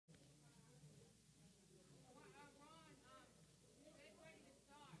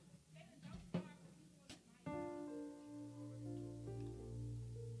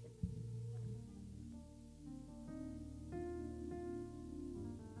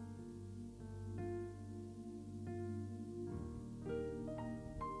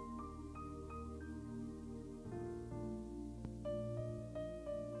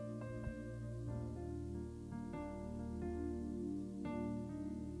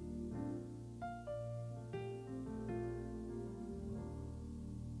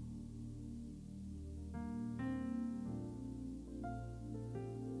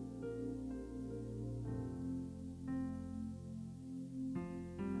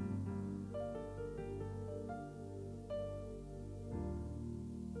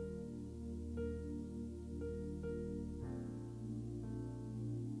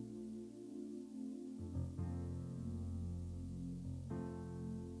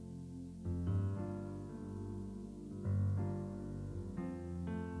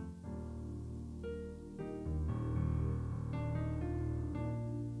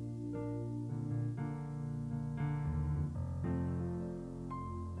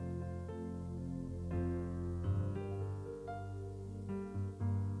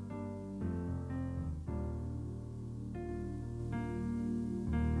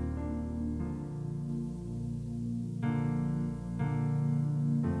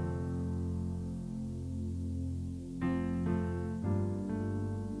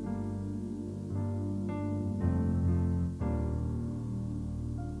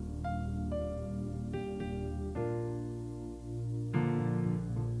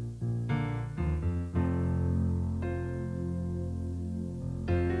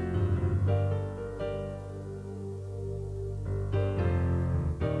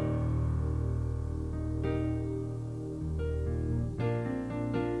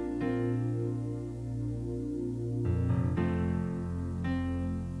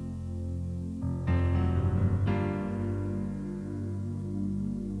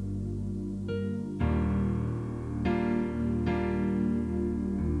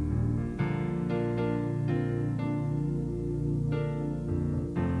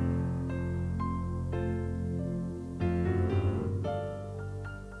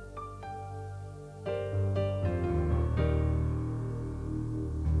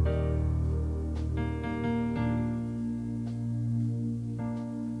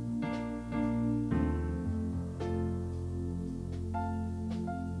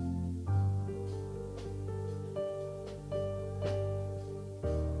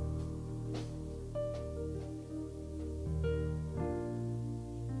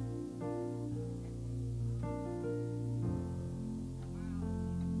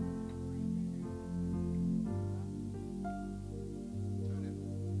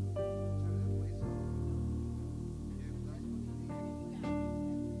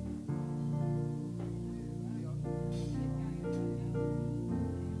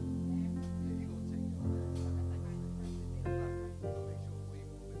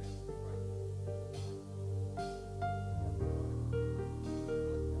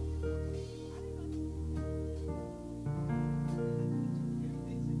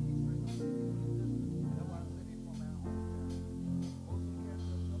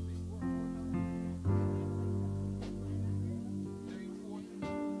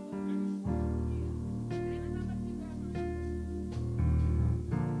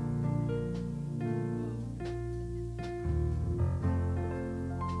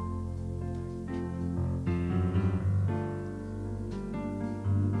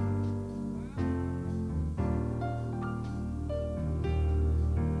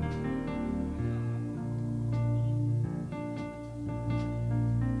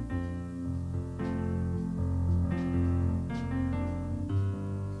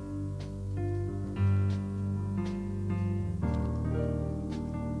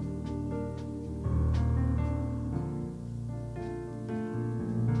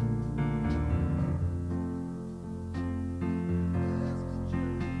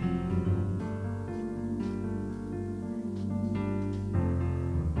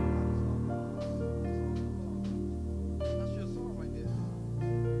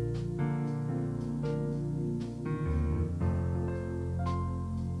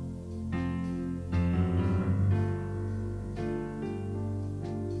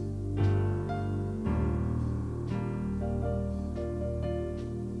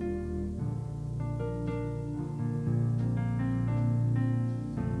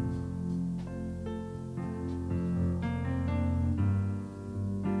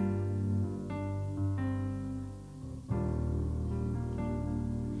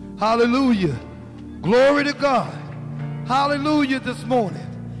Hallelujah. Glory to God. Hallelujah this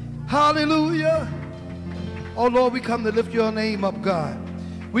morning. Hallelujah. Oh Lord, we come to lift your name up, God.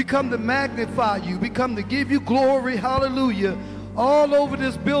 We come to magnify you. We come to give you glory. Hallelujah. All over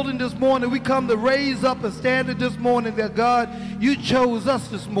this building this morning, we come to raise up a standard this morning that, God, you chose us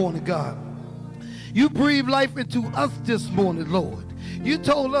this morning, God. You breathed life into us this morning, Lord. You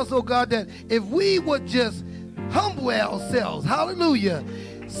told us, oh God, that if we would just humble ourselves, hallelujah,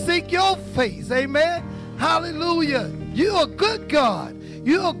 seek your face, amen, hallelujah. You're a good God.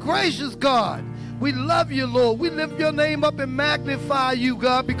 You're a gracious God. We love you, Lord. We lift your name up and magnify you,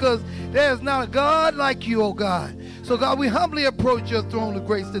 God, because there's not a God like you, oh God. So, God, we humbly approach your throne of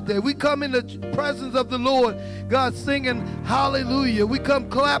grace today. We come in the presence of the Lord, God, singing hallelujah. We come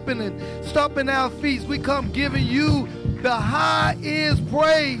clapping and stomping our feet. We come giving you the highest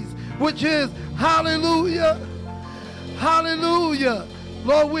praise, which is hallelujah. Hallelujah.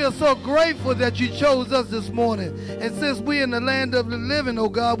 Lord, we are so grateful that you chose us this morning. And since we're in the land of the living, oh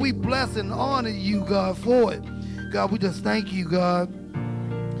God, we bless and honor you, God, for it. God, we just thank you, God.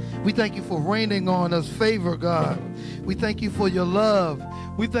 We thank you for raining on us favor, God. We thank you for your love.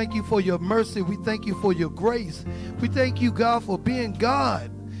 We thank you for your mercy. We thank you for your grace. We thank you, God, for being God.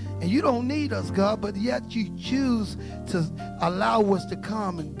 And you don't need us, God, but yet you choose to allow us to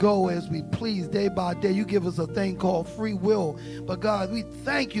come and go as we please day by day. You give us a thing called free will. But, God, we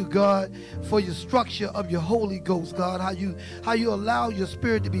thank you, God, for your structure of your Holy Ghost, God, how you allow your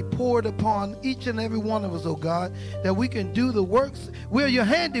Spirit to be poured upon each and every one of us, oh God, that we can do the works. We're your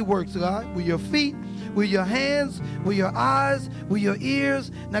handiworks, God. We're your feet. We're your hands. We're your eyes. We're your ears.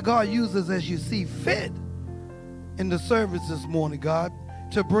 Now, God, use us as you see fit in the service this morning, God,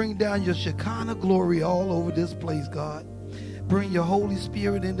 to bring down your Shekinah glory all over this place, God. Bring your Holy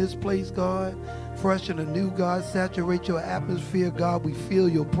Spirit in this place, God. Fresh and anew, God. Saturate your atmosphere, God. We feel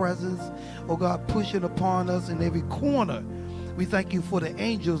your presence, oh God, pushing upon us in every corner. We thank you for the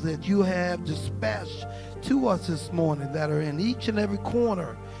angels that you have dispatched to us this morning that are in each and every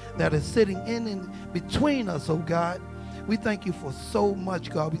corner, that are sitting in between us, oh God. We thank you for so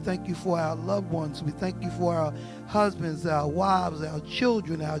much, God. We thank you for our loved ones. We thank you for our husbands, our wives, our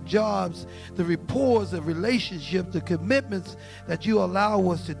children, our jobs, the rapports, the relationships, the commitments that you allow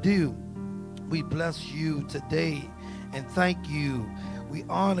us to do. We bless you today and thank you. We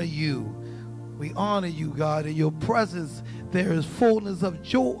honor you. We honor you, God. In your presence, there is fullness of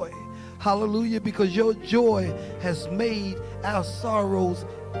joy. Hallelujah, because your joy has made our sorrows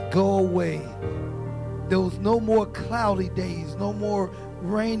go away. There was no more cloudy days, no more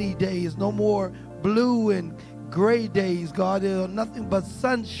rainy days, no more blue and gray days, God. There are nothing but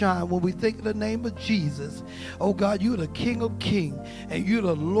sunshine when we think of the name of Jesus. Oh, God, you're the King of Kings, and you're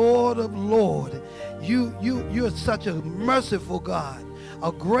the Lord of Lords. You're such a merciful God,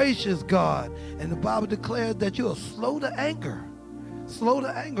 a gracious God. And the Bible declares that you are slow to anger. Slow to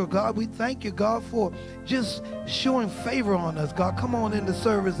anger, God. We thank you, God, for just showing favor on us, God. Come on in the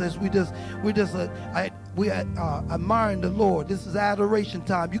service as we are admiring the Lord. This is adoration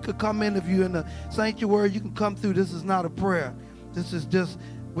time. You could come in if you're in the sanctuary. You can come through. This is not a prayer. This is just,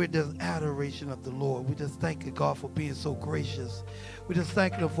 we're just adoration of the Lord. We just thank you, God, for being so gracious. We just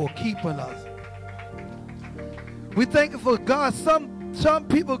thank you for keeping us. We thank you for, God, some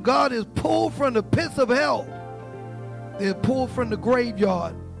people, God, is pulled from the pits of hell. They're pulled from the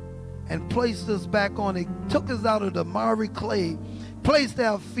graveyard and placed us back on it, took us out of the miry clay, placed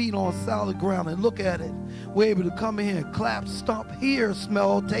our feet on solid ground, and look at it. We're able to come in here and clap, stomp, hear,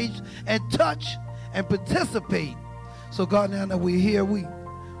 smell, taste, and touch and participate. So, God, now that we're here, we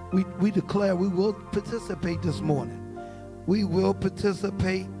declare we will participate this morning. We will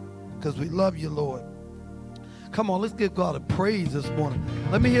participate because we love you, Lord. Come on, let's give God a praise this morning.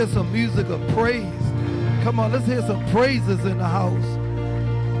 Let me hear some music of praise. Come on, let's hear some praises in the house.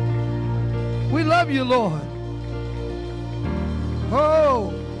 We love you, Lord.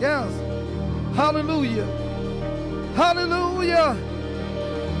 Oh, yes. Hallelujah. Hallelujah.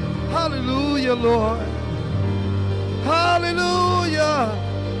 Hallelujah, Lord. Hallelujah.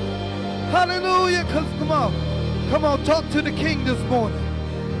 Hallelujah. Come on, talk to the King this morning.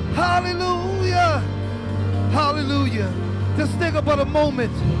 Hallelujah. Hallelujah. Just think about a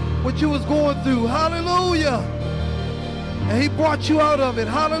moment what you was going through. Hallelujah. And he brought you out of it.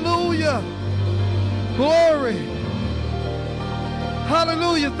 Hallelujah. Glory.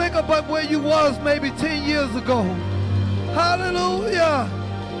 Hallelujah. Think about where you was maybe 10 years ago. Hallelujah.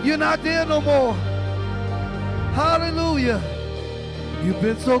 You're not there no more. Hallelujah. You've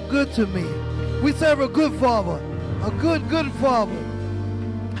been so good to me. We serve a good Father. A good Father.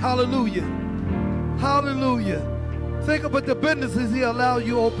 Hallelujah. Hallelujah. Think about the businesses he allowed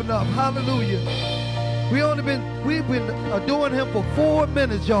you to open up. Hallelujah. We've been adoring him for 4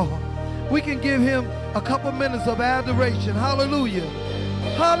 minutes, y'all. We can give him a couple minutes of adoration. Hallelujah.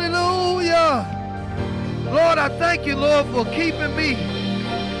 Hallelujah. Lord, I thank you, Lord, for keeping me,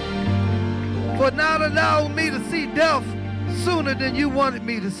 for not allowing me to see death sooner than you wanted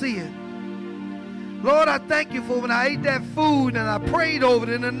me to see it. Lord, I thank you for when I ate that food and I prayed over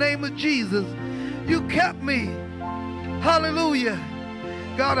it in the name of Jesus. You kept me. Hallelujah.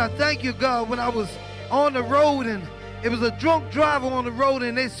 God, I thank you, God, when I was on the road and it was a drunk driver on the road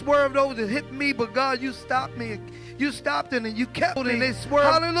and they swerved over to hit me, but God, you stopped me. You stopped it and you kept me. And they swerved.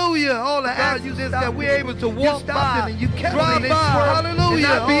 Hallelujah. All the accidents that we're able to walk by and you kept me. Hallelujah.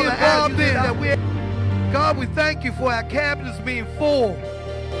 All the accidents that we're... God, we thank you for our cabinets being full.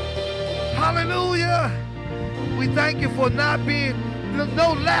 Hallelujah. We thank you for not being,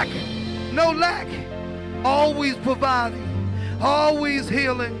 no lack, always providing, always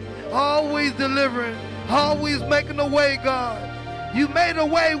healing, always delivering, always making a way, God. You made a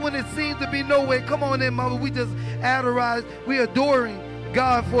way when it seemed to be no way. Come on in, Mother. We just adorize, we adoring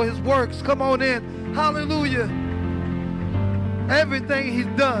God for his works. Come on in. Hallelujah. Everything he's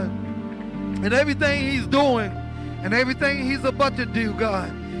done and everything he's doing and everything he's about to do,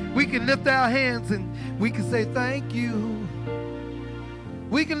 God. We can lift our hands and we can say thank you.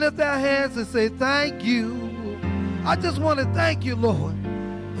 We can lift our hands and say thank you. I just want to thank you, Lord,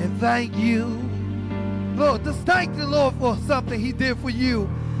 and thank you. Lord, just thank the Lord for something he did for you.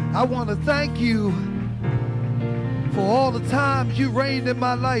 I want to thank you for all the times you reigned in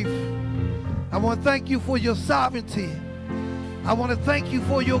my life. I want to thank you for your sovereignty. I want to thank you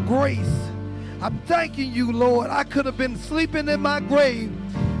for your grace. I'm thanking you, Lord. I could have been sleeping in my grave,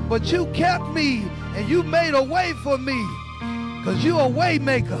 but you kept me and you made a way for me because you're a way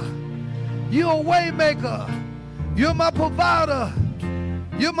maker. You're a way maker. You're my provider.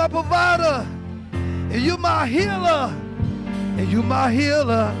 You're my provider. And you're my healer. And you're my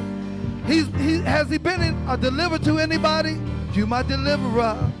healer. Has he been delivered to anybody? You're my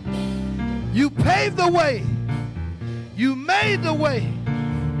deliverer. You paved the way. You made the way.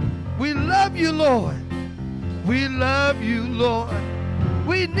 We love you, Lord. We love you, Lord.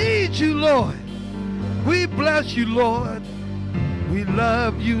 We need you, Lord. We bless you, Lord. We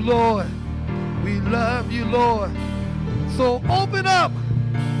love you, Lord. We love you, Lord. So open up.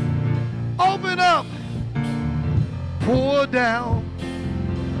 Open up. Pour down.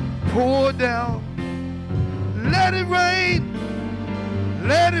 Pour down. Let it rain.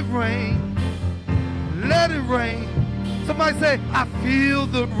 Let it rain. Let it rain. Somebody say, I feel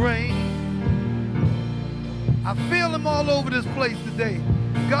the rain. I feel him all over this place today.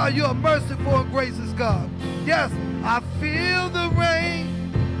 God, you're a merciful and gracious God. Yes, I feel the rain.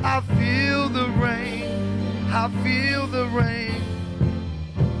 I feel the rain. I feel the rain.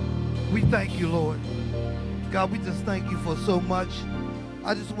 We thank you, Lord. God, we just thank you for so much.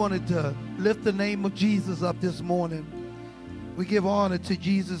 I just wanted to lift the name of Jesus up this morning. We give honor to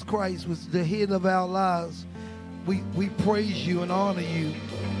Jesus Christ, who's the head of our lives. We praise you and honor you.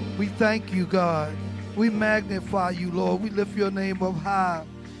 We thank you, God. We magnify you, Lord. We lift your name up high.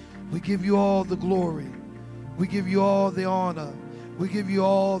 We give you all the glory. We give you all the honor. We give you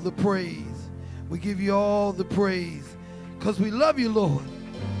all the praise. We give you all the praise because we love you, Lord.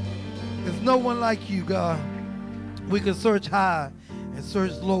 There's no one like you, God. We can search high and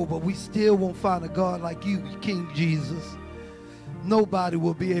search low, but we still won't find a God like you, King Jesus. Nobody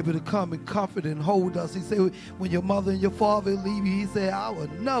will be able to come and comfort and hold us. He said, when your mother and your father leave you, he said, I will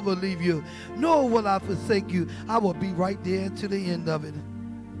never leave you, nor will I forsake you. I will be right there to the end of it.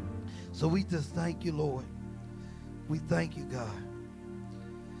 So we just thank you, Lord. We thank you, God.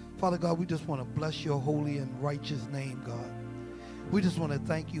 Father God, we just want to bless your holy and righteous name, God. We just want to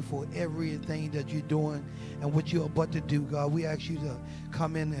thank you for everything that you're doing and what you're about to do, God. We ask you to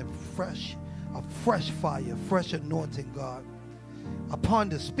come in and a fresh fire, fresh anointing, God, upon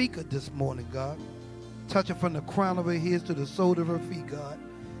the speaker this morning, God. Touch her from the crown of her head to the sole of her feet, God.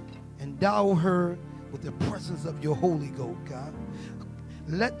 Endow her with the presence of your Holy Ghost, God.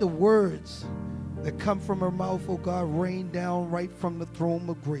 Let the words that come from her mouth, oh God, rain down right from the throne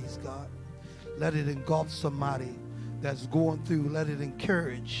of grace, God. Let it engulf somebody that's going through. Let it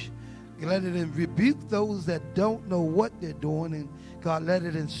encourage. Let it rebuke those that don't know what they're doing. And God, let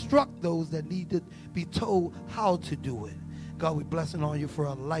it instruct those that need to be told how to do it. God, we blessing on you for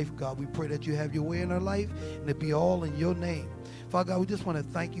our life, God. We pray that you have your way in our life and it be all in your name. Father God, we just want to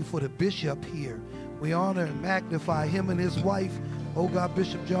thank you for the bishop here. We honor and magnify him and his wife. Oh God,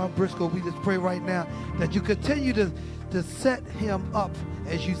 Bishop John Briscoe, we just pray right now that you continue to to set him up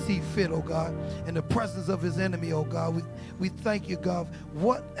as you see fit, oh God, in the presence of his enemy, oh God. We thank you, God.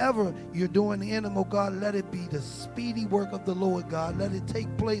 Whatever you're doing in him, oh God, let it be the speedy work of the Lord, God. Let it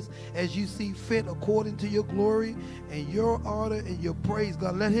take place as you see fit according to your glory and your honor and your praise,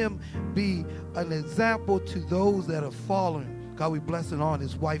 God. Let him be an example to those that are fallen. God, we bless and honor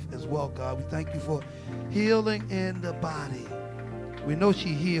his wife as well, God. We thank you for healing in the body. We know she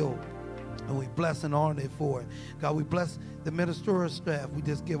healed, and we bless and honor it for it. God, we bless the ministerial staff. We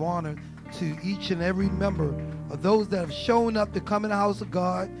just give honor to each and every member of those that have shown up to come in the house of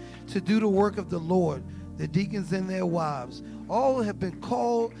God to do the work of the Lord, the deacons and their wives. All have been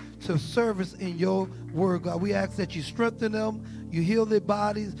called to service in your word, God. We ask that you strengthen them, you heal their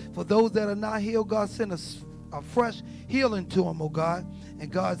bodies. For those that are not healed, God, send us a fresh healing to them, oh God.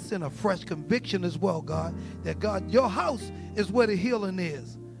 And God, send a fresh conviction as well, God, that God, your house is where the healing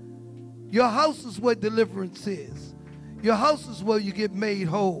is. Your house is where deliverance is. Your house is where you get made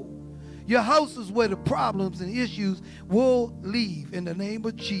whole. Your house is where the problems and issues will leave in the name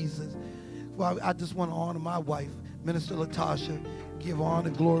of Jesus. Well, I just want to honor my wife, Minister Latasha. Give honor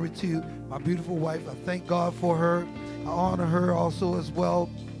and glory to my beautiful wife. I thank God for her. I honor her also as well.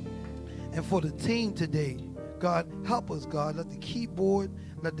 And for the team today, God, help us, God. Let the keyboard,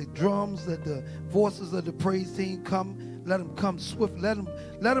 let the drums, let the voices of the praise team come. Let them come swift. Let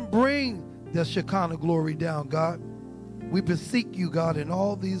them bring the Shekinah glory down, God. We beseech you, God, in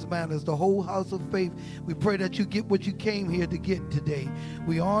all these manners, the whole house of faith. We pray that you get what you came here to get today.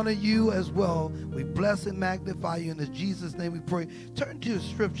 We honor you as well. We bless and magnify you. In Jesus' name we pray. Turn to the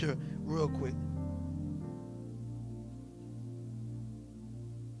scripture real quick.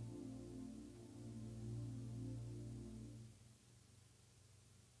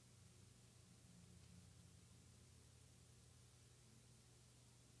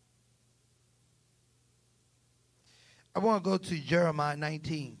 I want to go to Jeremiah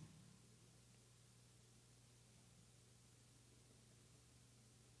 19.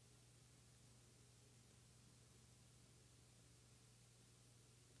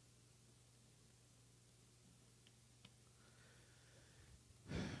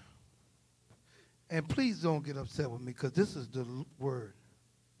 And please don't get upset with me, because this is the word.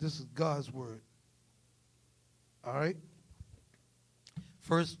 This is God's word. All right?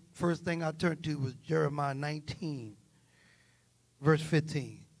 First thing I turned to was Jeremiah 19. Verse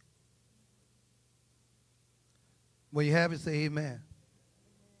 15. When you have it, say amen.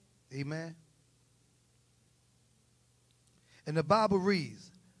 Amen. And the Bible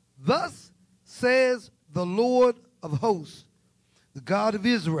reads, "Thus says the Lord of hosts, the God of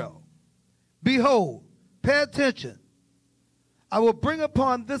Israel, behold," pay attention, "I will bring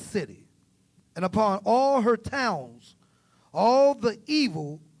upon this city and upon all her towns all the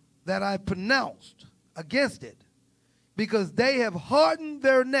evil that I pronounced against it, because they have hardened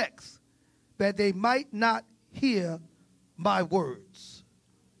their necks, that they might not hear my words."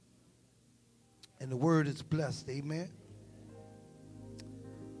 And the word is blessed. Amen.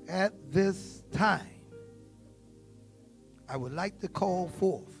 At this time, I would like to call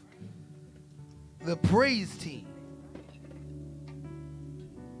forth the praise team.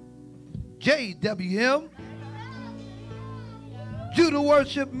 JWM, Judah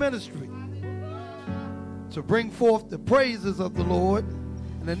Worship Ministry, to bring forth the praises of the Lord.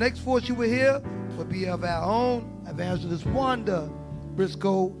 And the next voice you will hear will be of our own Evangelist Wanda,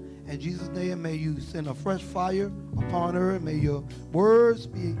 Briscoe. In Jesus' name, may you send a fresh fire upon her. May your words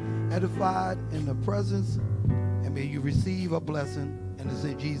be edified in the presence. And may you receive a blessing. And it's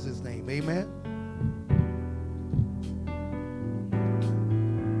in Jesus' name. Amen.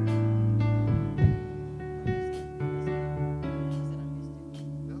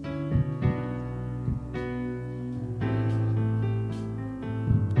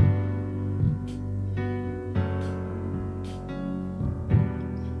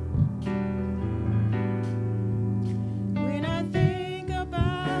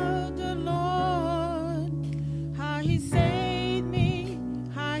 He saved me,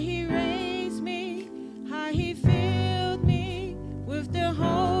 how he raised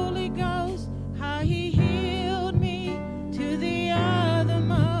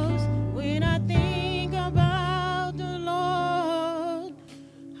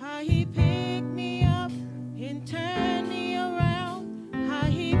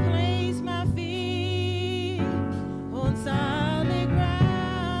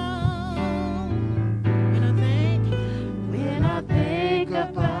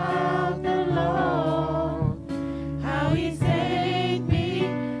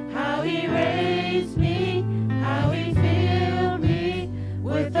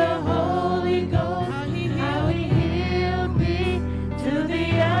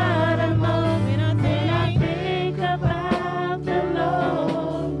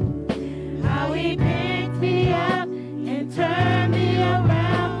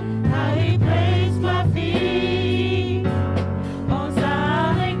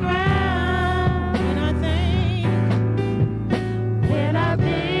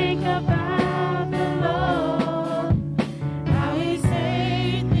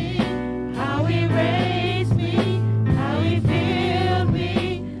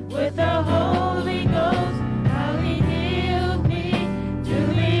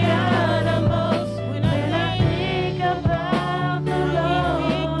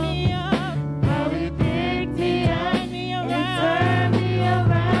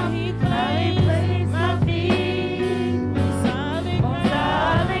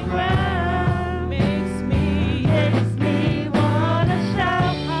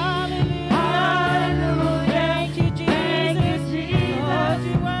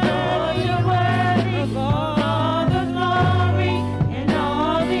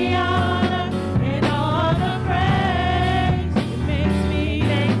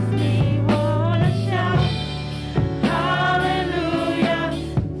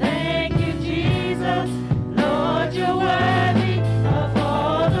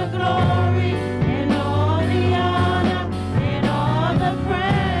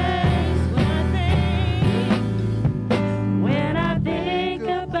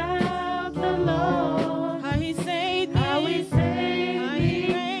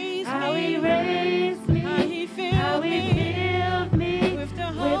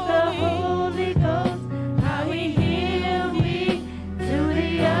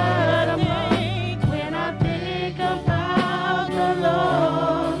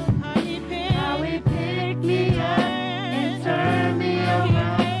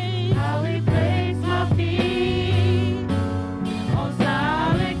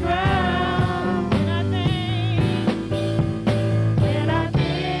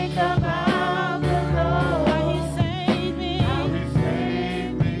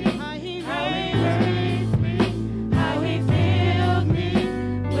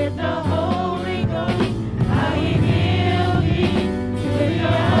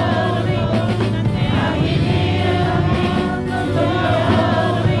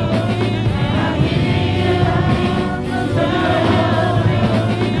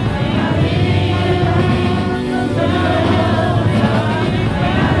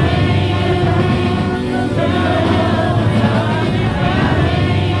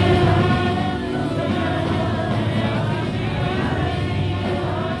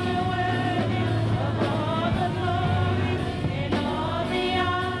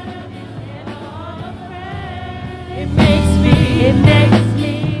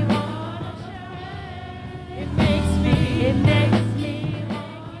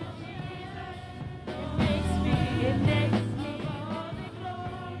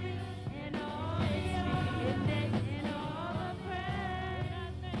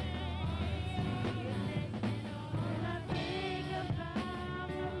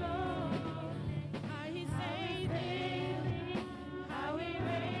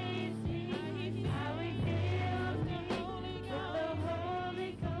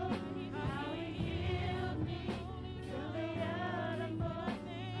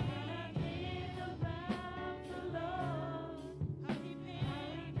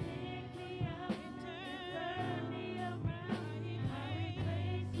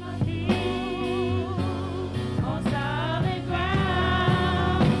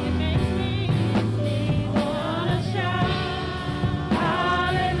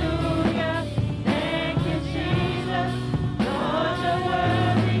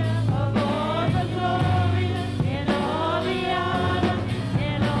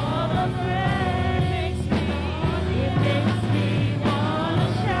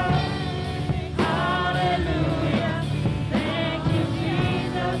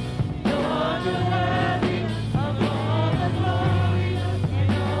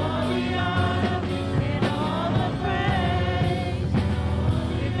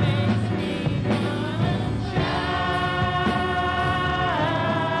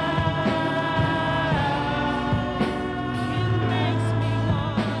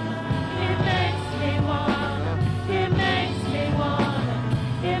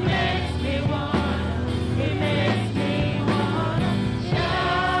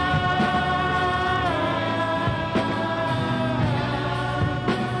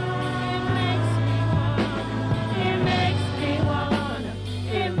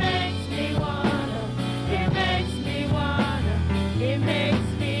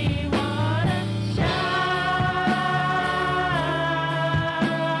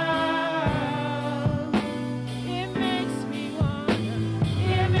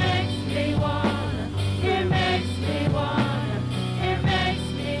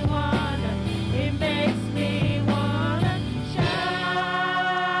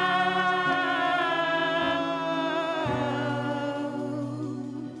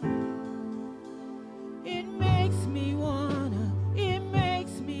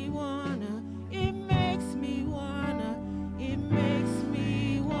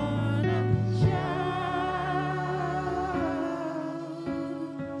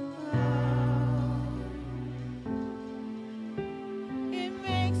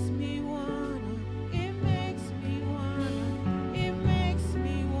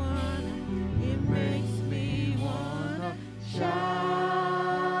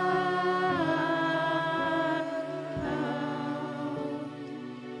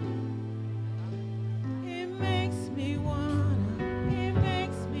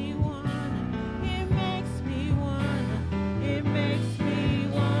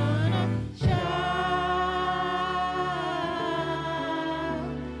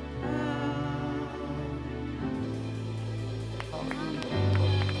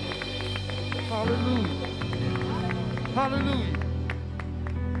Hallelujah. Hallelujah.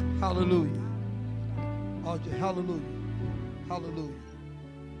 Hallelujah. Hallelujah. Hallelujah.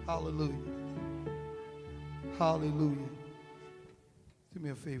 Hallelujah. Hallelujah. Do me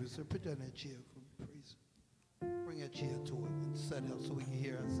a favor, sir. Put that in that chair for me, please. Bring that chair to it and set it up so we can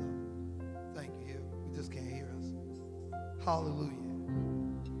hear ourselves. Thank you. We just can't hear us. Hallelujah.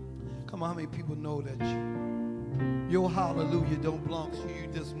 Come on, how many people know that your hallelujah don't belong to you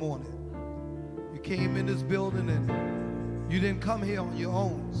this morning? You came in this building and you didn't come here on your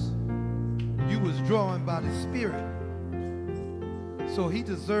own. You was drawn by the Spirit. So he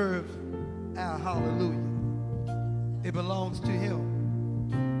deserved our hallelujah. It belongs to him.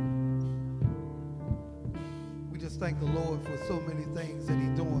 We just thank the Lord for so many things that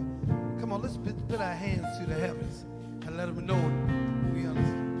he's doing. Come on, let's put our hands to the heavens and let him know we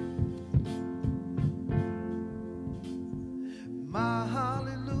understand. My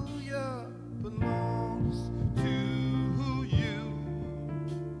hallelujah belongs to you.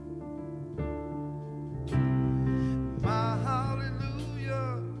 My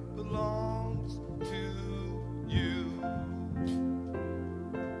hallelujah belongs to you.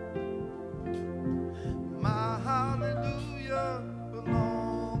 My hallelujah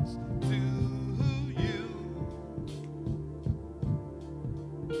belongs to you.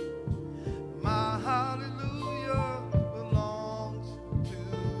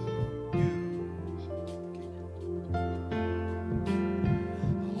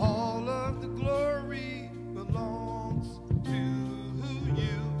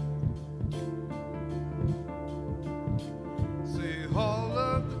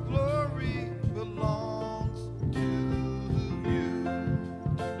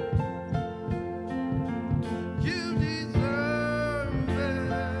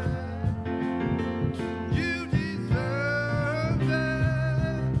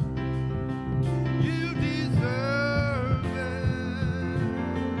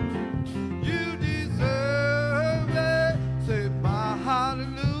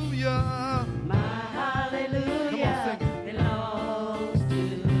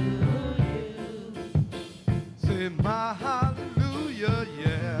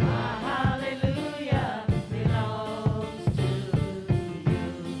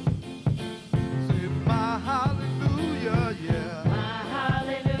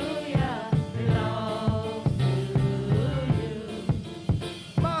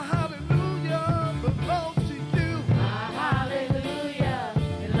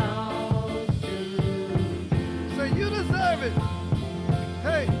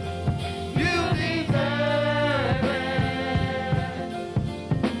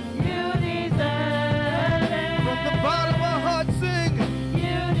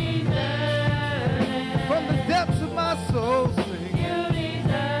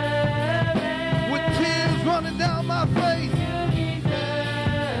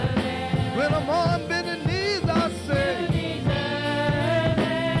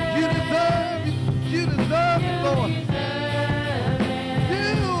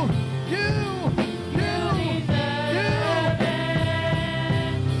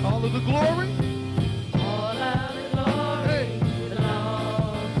 glory. All of the glory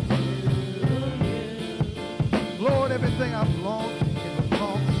belongs to you. Lord, everything I belong to, it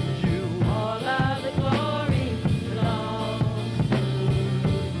belongs to you. All of the glory belongs to you.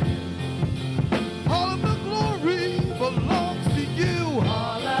 All of the glory belongs to you.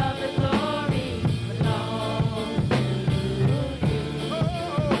 All of the glory belongs to you.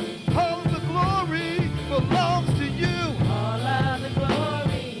 Oh, all of the glory belongs to you. All of the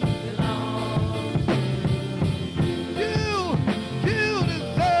glory belongs to you. You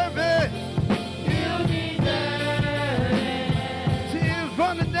deserve it. You deserve it. Tears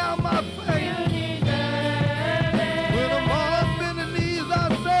running down my You face. deserve When I'm on it. bending knees, I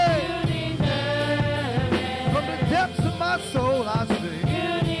say, You deserve from the it. depths of my soul, I sing. You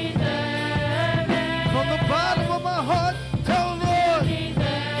deserve it. From the bottom of my heart, tell You Lord,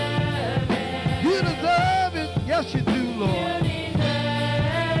 deserve it. you deserve it. Yes, you do, You Lord.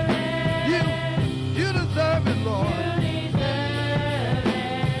 deserve it. You deserve it, Lord. You deserve it.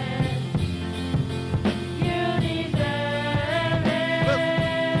 You deserve it.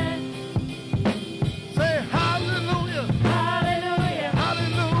 Say hallelujah, Hallelujah.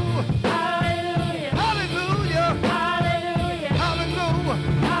 hallelujah, Hallelujah. hallelujah, Hallelujah. hallelujah.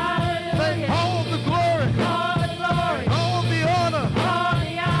 Say Hallelujah. all the glory, All the glory, all the honor, all the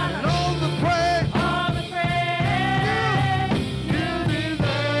and honor, all the praise. all the praise. You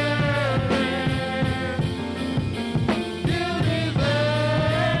deserve it. You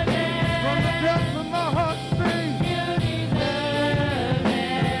deserve it. From the depths of my heart, sing. You deserve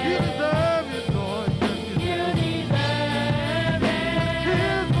You it. deserve it, Lord. Yes, you You do. deserve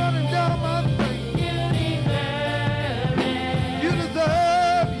Tears it. running down my face. You deserve it. You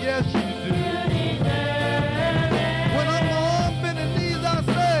deserve, yes, you do. You deserve it. When I'm on bending knees, I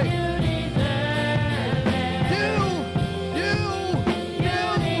say, You deserve it. you, You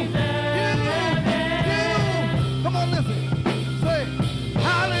deserve it. Come on, listen. Say,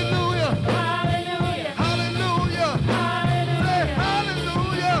 hallelujah, Hallelujah. hallelujah. Say, Hallelujah.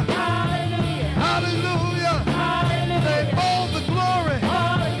 hallelujah, Hallelujah. hallelujah. Say, Hallelujah. all the glory,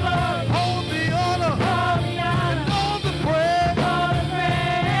 All the glory, all the honor, all the and honor, all the praise. all the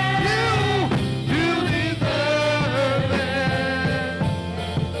praise. You deserve it.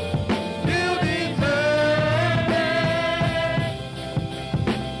 You deserve it.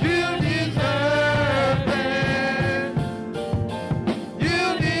 You deserve it.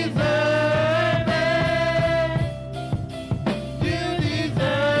 You deserve it. You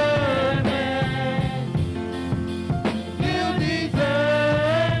deserve it. You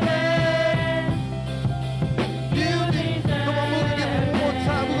deserve it. You deserve it. Come on, we're gonna give him one more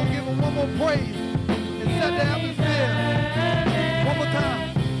time. We're gonna give him one more praise and set the atmosphere. One more time.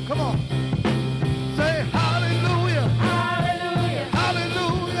 Come on. Say hallelujah. Hallelujah.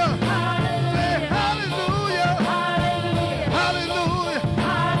 Hallelujah. Say hallelujah. Hallelujah. Hallelujah.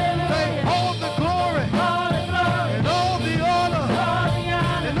 Say Hallelujah. all the glory All the glory, and all the honor all the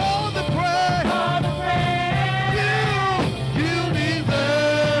honor, and all the praise. all the praise. You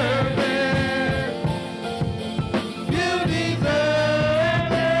deserve it. You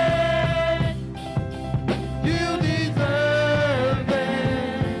deserve it. You deserve it.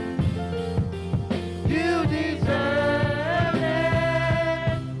 You deserve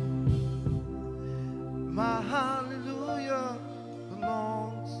it. My hallelujah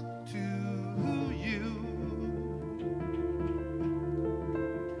belongs to you.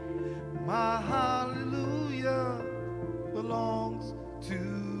 My hallelujah belongs to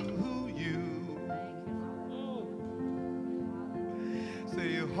you.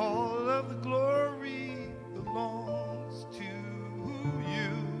 Say all of the glory belongs to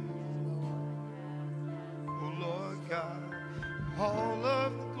you. Oh Lord God, all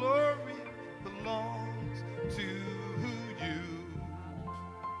of the glory belongs to you.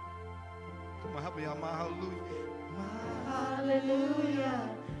 Come on, help me out. My hallelujah. My Hallelujah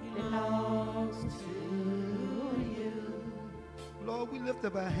belongs to you. Lord, we lift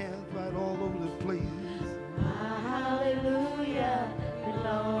up our hands right all over the place. My hallelujah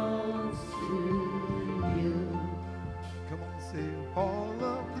belongs to you. Come on, say all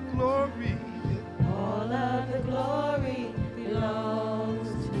of the glory. All of the glory belongs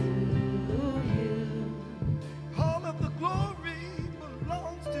to you. All of the glory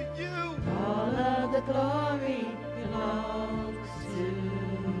belongs to you. All of the glory belongs to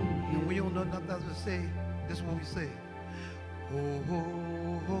And you. we don't know nothing else to say. This is what we say. Oh,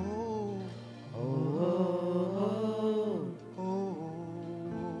 oh, oh, Oh, oh, oh, oh,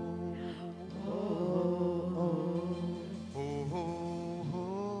 oh, oh, oh, oh, oh,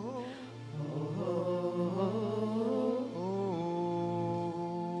 oh, oh, oh.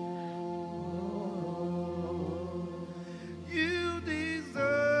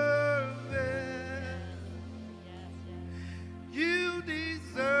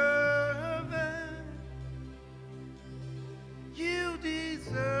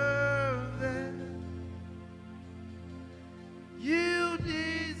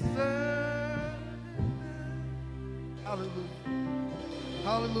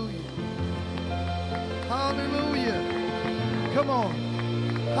 Come on.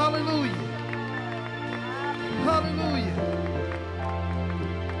 Hallelujah. Hallelujah.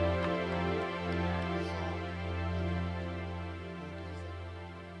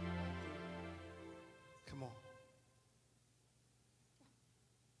 Come on.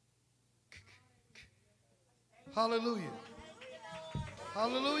 Hallelujah.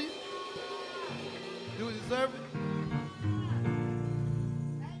 Hallelujah. Do we deserve it?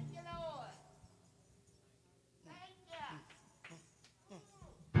 Thank you, Lord. Thank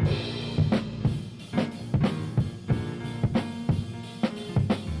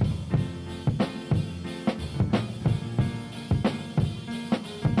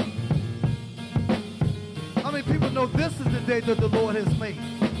How many people know this is the day that the Lord has made?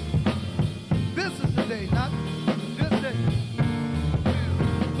 This is the day, not this day. 2,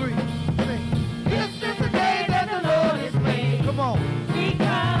 3, sing. This is the day that the Lord has made. Come on. We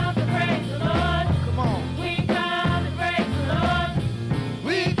come to praise the Lord. Come on. We come to praise the Lord.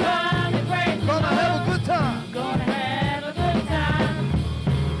 We come to praise the Lord. Gonna have a good time. Gonna have a good time.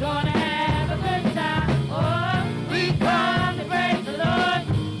 Gonna have a good time. Oh, we come to praise the Lord.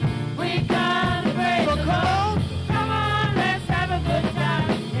 We come to praise So the come Lord. on. Come on, let's have a good time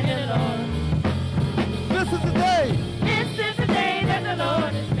in the Lord. This is the day. This is the day that the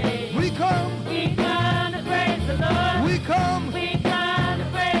Lord has made. We come. We come to praise the Lord. We come. We come to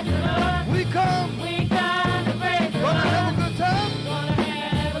praise the Lord. We come. We come to praise the Lord. Gonna have a good time. Gonna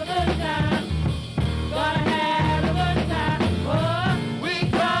have a good time. Gonna have a good time. Oh, we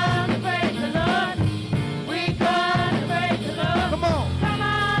come to praise the Lord. We come to praise the Lord. Come on. Come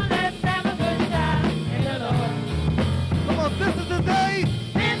on, let's have a good time in the Lord. Come on. This is the day.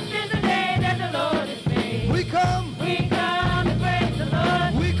 This is the day that the Lord has made. We come. We come to praise the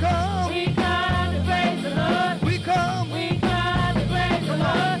Lord. We come. We come to praise the Lord. We come. We come to praise the Come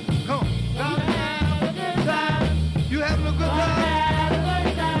on. Lord. Come on. Gonna have a good time. You having a good Gonna time? have a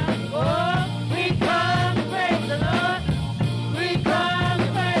good time. Oh, we come to praise the Lord. We come to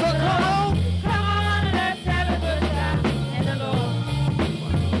praise So the come Lord. on. Come on, let's have a good time in the Lord.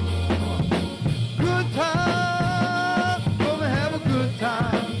 Good time. Gonna have a good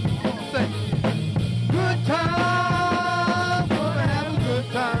time. Say. Good time. Gonna have a good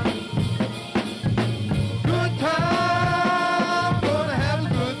time. Good time. Gonna have a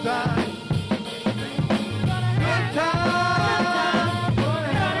good time. Good time.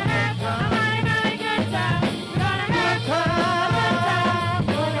 Gonna have a good time. Mighty, mighty good time. Gonna have Good time.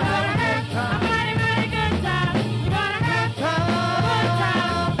 Gonna have a good time. mighty, mighty good time. Gonna have Good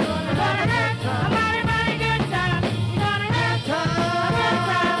time. Gonna have a good time. mighty, mighty good time. Gonna have Good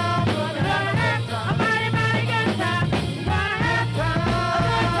time. Gonna have a good time. mighty, mighty good time. Gonna have Good time.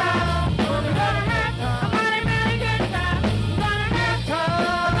 Gonna have a good time. mighty, mighty good time. Gonna have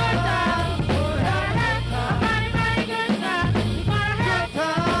Good time. Gonna have a good time. mighty, mighty good time. Gonna have Good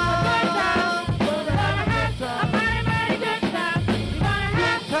time. Gonna have a good time. mighty, mighty good time. Gonna have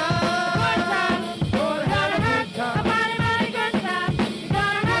Good time. Gonna have a good time. mighty, mighty good time.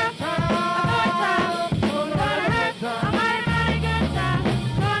 Gonna have Good time. Gonna have a good time. mighty, mighty good time.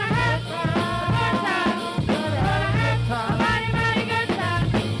 Gonna have Gonna have a good time. mighty, mighty good time.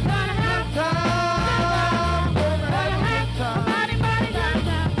 Gonna have Good time. Gonna have a good time. mighty, mighty good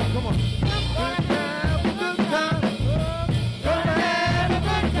time. Come on. Gonna have a good time. Gonna have a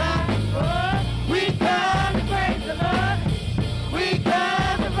good time. We come to praise the Lord. We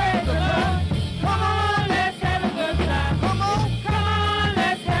come to praise the Lord. Come on, let's have a good time. Come on. Come on,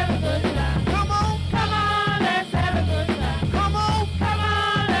 let's have a good time. Come on. Come on, let's have a good time. Come on. Come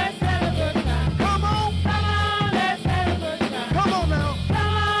on, let's have a good time. Come on. Come on, let's have a good time. Come on now.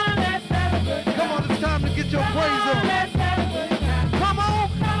 Come on, let's have a good time. Come on, it's time to get your Come praise on, on. let's have a good time. Come on.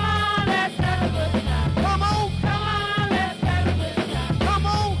 Come on, let's have a good time. Come on. Come on, let's have a good time. Come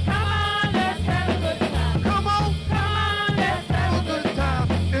on. Come on, let's have a good time. Come on. Come on, let's have Have a a good good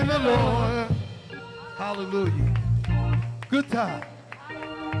time in the Lord. Hallelujah. Good time.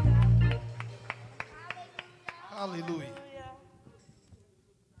 Hallelujah.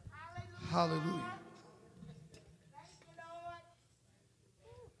 Hallelujah. Thank you, Lord.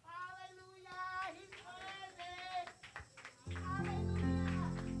 Hallelujah. He's worthy.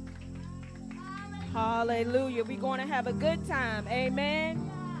 Hallelujah. We're going to have a good time. Amen.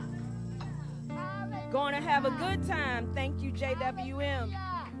 Going to have a good time. Thank you, JWM.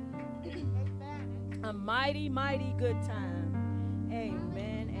 A mighty, mighty good time.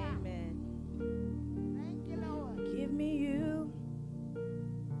 Amen. Amen. Thank you, Lord. Give me you.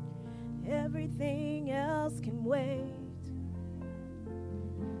 Everything else can wait.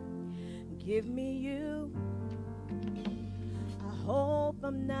 Give me you. I hope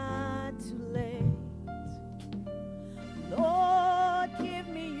I'm not too late. Lord, give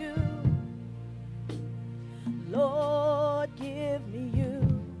me you. Lord, give me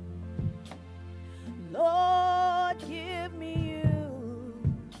you. Lord, give me you.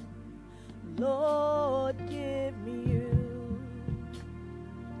 Lord, give me you.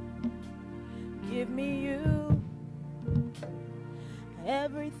 Give me you.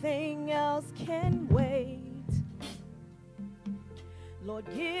 Everything else can wait. Lord,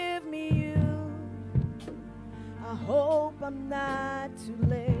 give me you. I hope I'm not too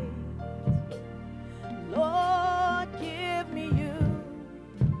late. Lord, give me you.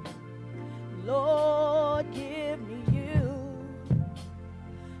 Lord, give me you.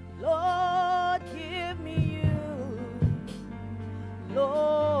 Lord, give me you.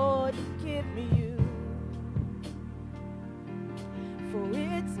 Lord, give me you. For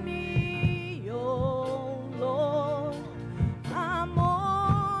it's me, oh Lord. I'm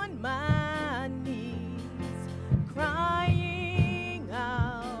on my knees, crying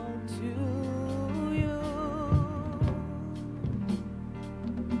out to you.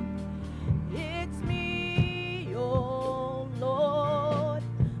 It's me, oh Lord.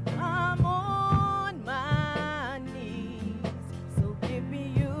 I'm on my knees, so give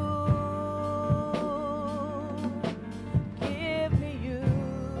me you. Give me you.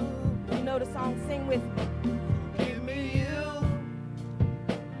 You know the song, sing with me. Give me you.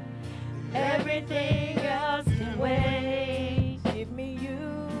 Everything else can wait. Give me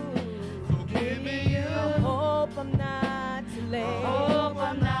you. Give me you. I hope I'm not too late. Hope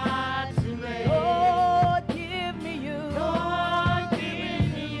I'm not too late. Lord, give me you. Lord, give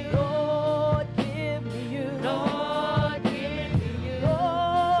me you. Lord, give me you. Lord, give me you.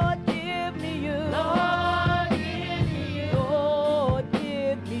 Lord, give me you. Lord, give me you. Lord,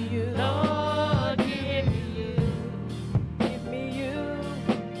 give me you. Lord, give me you. Give me you.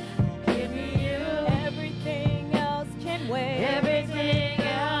 Give me you. Everything else can wait. Everything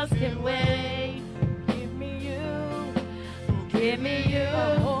else can wait. Give me you. Give me you.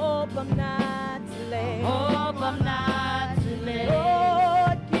 I hope I'm not too late. Hope I'm not too late.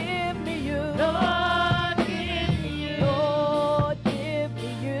 Lord, give me you. Lord, give me you. Lord, give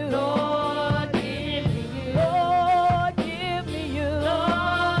me you. Lord, give me you. Lord, give me you.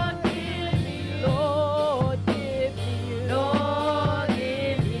 Lord, give me you. Lord, give me you. Lord,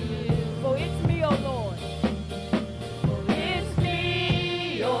 give me you. For it's me, oh Lord. It's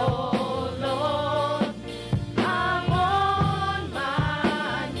me, oh Lord. I'm on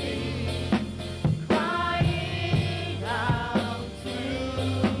my knees, crying out to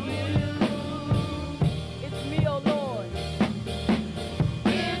you. It's me, oh Lord.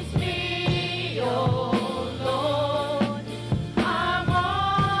 It's me, oh Lord. I'm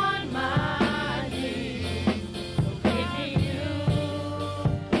on my knees. Give me you.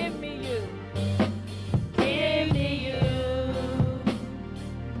 Give me you. Give me you.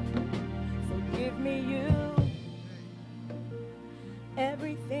 So give me you.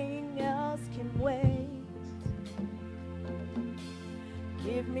 Everything else can wait.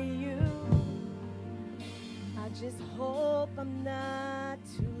 Give me you. I just hope I'm not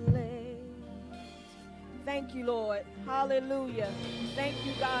too late. Thank you, Lord. Hallelujah. Thank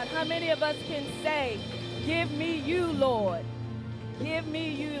you, God. How many of us can say, give me you, Lord? Give me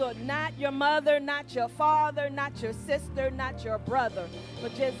you, Lord. Not your mother, not your father, not your sister, not your brother,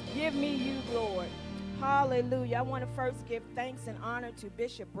 but just give me you, Lord. Hallelujah. I want to first give thanks and honor to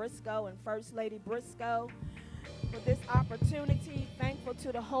Bishop Briscoe and First Lady Briscoe for this opportunity. Thankful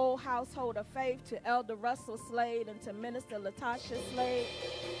to the whole household of faith, to Elder Russell Slade and to Minister Latasha Slade.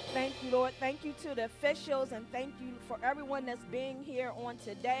 Thank you, Lord. Thank you to the officials, and thank you for everyone that's being here on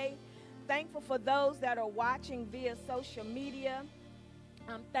today. Thankful for those that are watching via social media.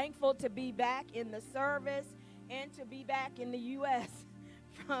 I'm thankful to be back in the service and to be back in the U.S.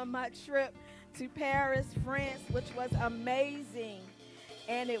 from my trip to Paris, France, which was amazing,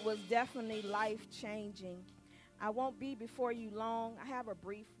 and it was definitely life-changing. I won't be before you long. I have a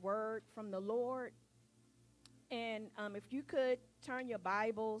brief word from the Lord, and if you could turn your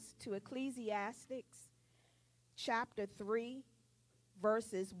Bibles to Ecclesiastes chapter 3,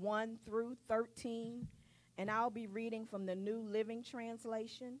 verses 1 through 13, and I'll be reading from the New Living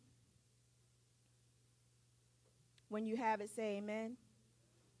Translation. When you have it, say amen.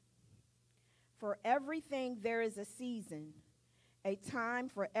 For everything there is a season, a time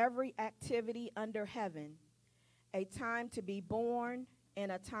for every activity under heaven, a time to be born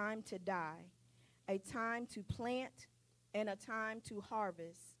and a time to die, a time to plant and a time to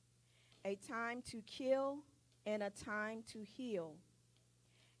harvest, a time to kill and a time to heal,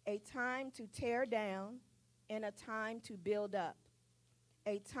 a time to tear down and a time to build up,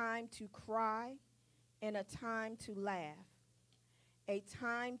 a time to cry and a time to laugh, a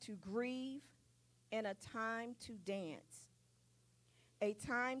time to grieve and a time to dance, a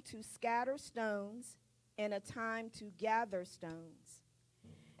time to scatter stones and a time to gather stones,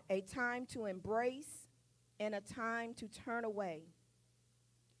 a time to embrace and a time to turn away,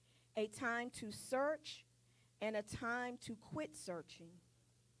 a time to search and a time to quit searching,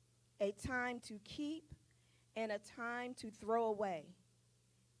 a time to keep and a time to throw away,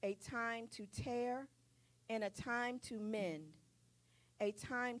 a time to tear and a time to mend, a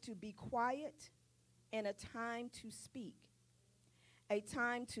time to be quiet and a time to speak, a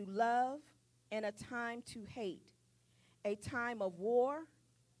time to love and a time to hate, a time of war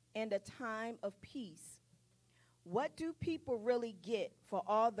and a time of peace. What do people really get for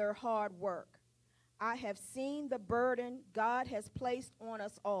all their hard work? I have seen the burden God has placed on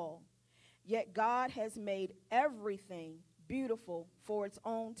us all, yet God has made everything beautiful for its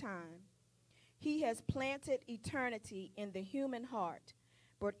own time. He has planted eternity in the human heart,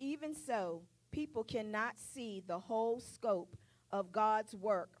 but even so, people cannot see the whole scope of God's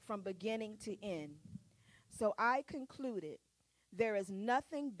work from beginning to end. So I concluded, there is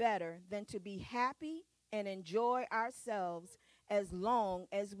nothing better than to be happy and enjoy ourselves as long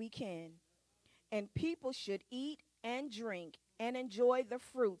as we can. And people should eat and drink and enjoy the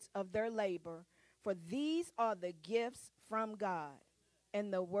fruits of their labor, for these are the gifts from God.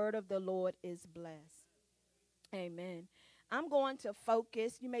 And the word of the Lord is blessed. Amen. I'm going to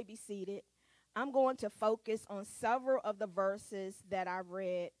focus, you may be seated. I'm going to focus on several of the verses that I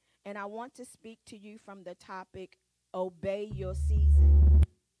read, and I want to speak to you from the topic, Obey Your Season.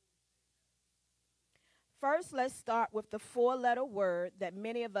 First, let's start with the four-letter word that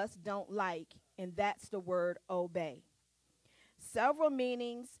many of us don't like, and that's the word obey. Several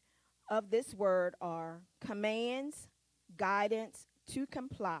meanings of this word are commands, guidance, to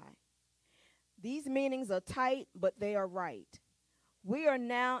comply. These meanings are tight, but they are right. We are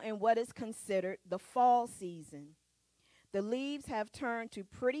now in what is considered the fall season. The leaves have turned to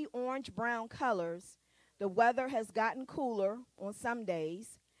pretty orange-brown colors. The weather has gotten cooler on some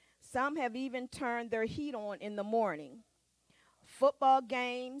days. Some have even turned their heat on in the morning. Football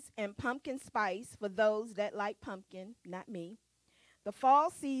games and pumpkin spice for those that like pumpkin, not me. The fall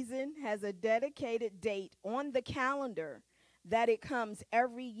season has a dedicated date on the calendar that it comes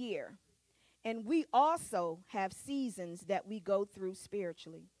every year. And we also have seasons that we go through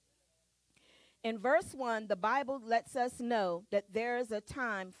spiritually. In verse 1, the Bible lets us know that there is a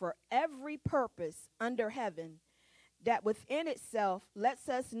time for every purpose under heaven, that within itself lets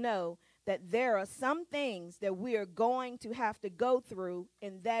us know that there are some things that we are going to have to go through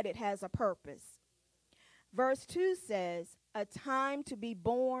and that it has a purpose. Verse 2 says, a time to be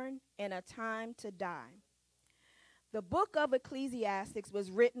born and a time to die. The book of Ecclesiastes was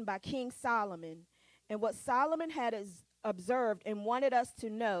written by King Solomon, and what Solomon had observed and wanted us to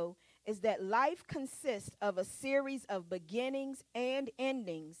know is that life consists of a series of beginnings and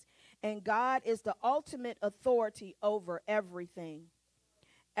endings, and God is the ultimate authority over everything.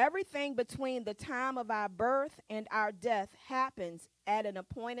 Everything between the time of our birth and our death happens at an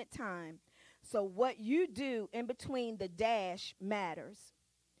appointed time, so what you do in between the dash matters.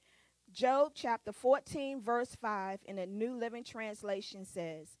 Job chapter 14, verse 5 in the New Living Translation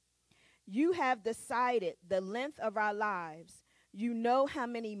says, you have decided the length of our lives. You know how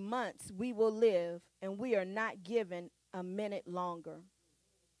many months we will live, and we are not given a minute longer.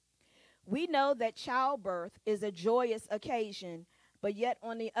 We know that childbirth is a joyous occasion, but yet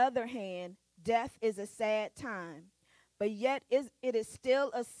on the other hand, death is a sad time. But yet it is still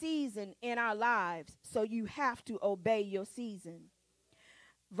a season in our lives, so you have to obey your season.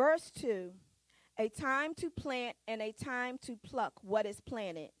 Verse 2, a time to plant and a time to pluck what is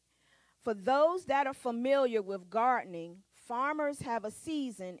planted. For those that are familiar with gardening, farmers have a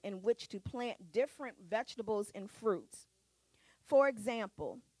season in which to plant different vegetables and fruits. For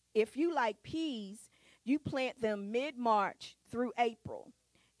example, if you like peas, you plant them mid-March through April,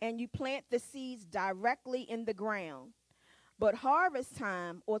 and you plant the seeds directly in the ground. But harvest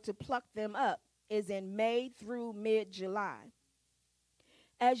time, or to pluck them up, is in May through mid-July.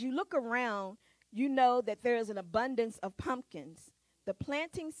 As you look around, you know that there is an abundance of pumpkins. The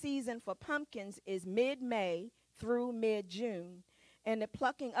planting season for pumpkins is mid-May through mid-June, and the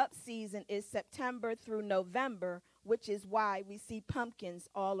plucking up season is September through November, which is why we see pumpkins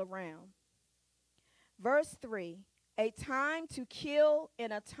all around. Verse 3, a time to kill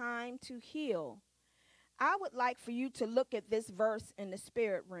and a time to heal. I would like for you to look at this verse in the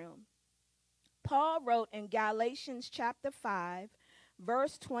spirit realm. Paul wrote in Galatians chapter 5,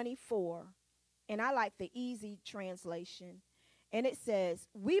 verse 24, and I like the easy translation, and it says,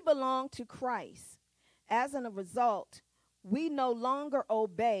 we belong to Christ. As a result, we no longer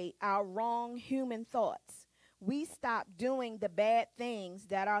obey our wrong human thoughts. We stop doing the bad things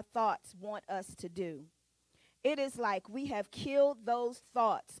that our thoughts want us to do. It is like we have killed those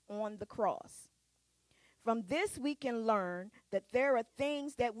thoughts on the cross. From this, we can learn that there are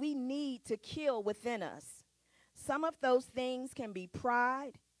things that we need to kill within us. Some of those things can be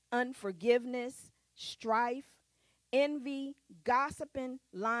pride, unforgiveness, strife, envy, gossiping,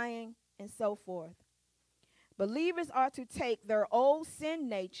 lying, and so forth. Believers are to take their old sin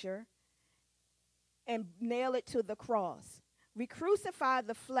nature and nail it to the cross. We crucify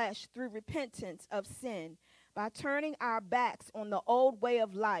the flesh through repentance of sin by turning our backs on the old way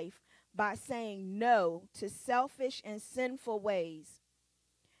of life, by saying no to selfish and sinful ways.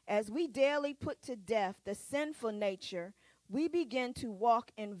 As we daily put to death the sinful nature, we begin to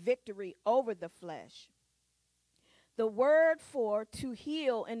walk in victory over the flesh. The word for to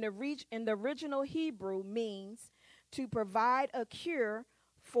heal in the original Hebrew means to provide a cure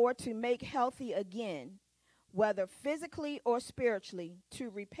for to make healthy again, whether physically or spiritually, to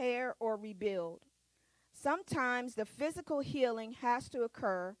repair or rebuild. Sometimes the physical healing has to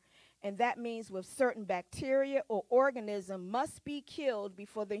occur, and that means with certain bacteria or organism must be killed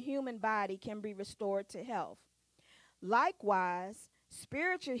before the human body can be restored to health. Likewise,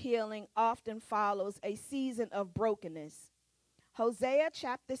 spiritual healing often follows a season of brokenness. Hosea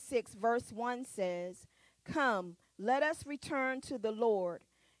chapter 6 verse 1 says, "Come, let us return to the Lord.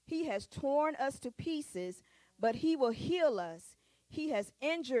 He has torn us to pieces, but he will heal us. He has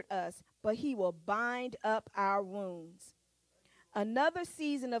injured us, but he will bind up our wounds." Another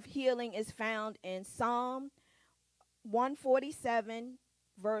season of healing is found in Psalm 147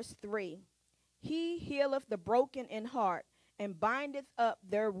 verse 3. "He healeth the broken in heart, and bindeth up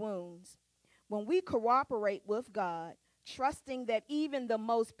their wounds." When we cooperate with God, trusting that even the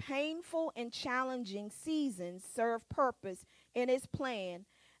most painful and challenging seasons serve purpose in his plan,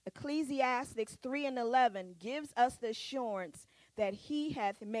 Ecclesiastes 3:11 gives us the assurance that he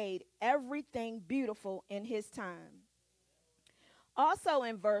hath made everything beautiful in his time. Also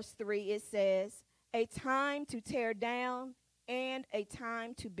in verse 3 it says, "A time to tear down and a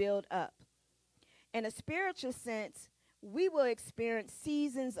time to build up." In a spiritual sense, we will experience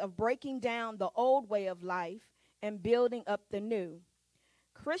seasons of breaking down the old way of life and building up the new.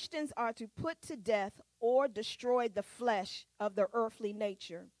 Christians are to put to death or destroy the flesh of their earthly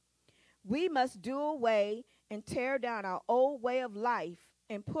nature. We must do away and tear down our old way of life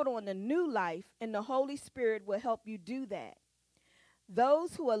and put on the new life, and the Holy Spirit will help you do that.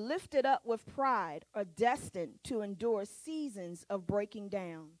 Those who are lifted up with pride are destined to endure seasons of breaking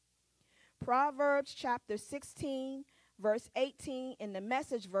down. Proverbs chapter 16, verse 18 in the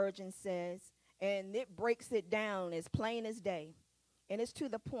Message version says, and it breaks it down as plain as day, and it's to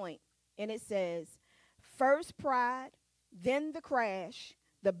the point, and it says, "First pride, then the crash.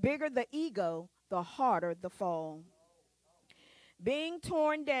 The bigger the ego, the harder the fall." Being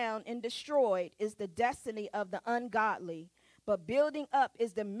torn down and destroyed is the destiny of the ungodly, but building up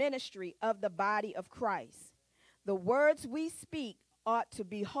is the ministry of the body of Christ. The words we speak ought to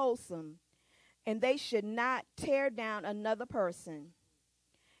be wholesome, and they should not tear down another person.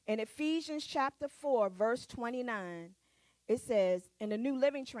 In Ephesians chapter 4, verse 29, it says, in the New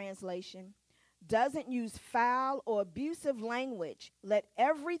Living Translation, "Doesn't use foul or abusive language. Let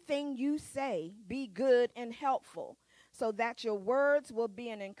everything you say be good and helpful, so that your words will be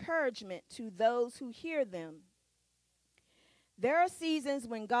an encouragement to those who hear them." There are seasons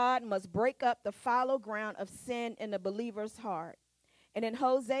when God must break up the fallow ground of sin in the believer's heart. And in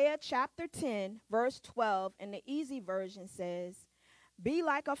Hosea chapter 10, verse 12, in the Easy Version says, "Be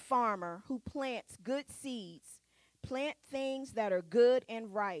like a farmer who plants good seeds. Plant things that are good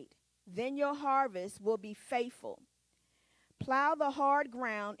and right. Then your harvest will be faithful. Plow the hard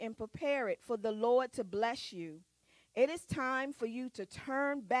ground and prepare it for the Lord to bless you. It is time for you to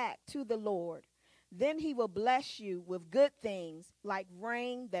turn back to the Lord. Then he will bless you with good things like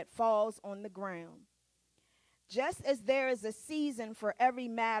rain that falls on the ground." Just as there is a season for every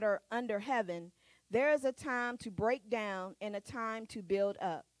matter under heaven, there is a time to break down and a time to build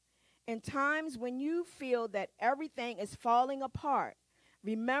up. In times when you feel that everything is falling apart,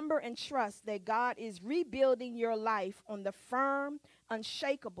 remember and trust that God is rebuilding your life on the firm,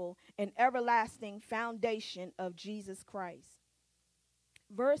 unshakable, and everlasting foundation of Jesus Christ.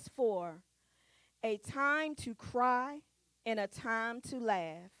 Verse 4, "A time to cry and a time to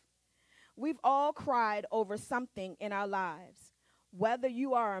laugh." We've all cried over something in our lives, whether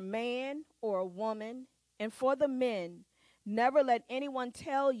you are a man or a woman. And for the men, never let anyone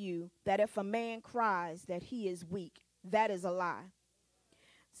tell you that if a man cries that he is weak. That is a lie.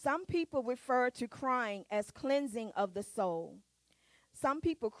 Some people refer to crying as cleansing of the soul. Some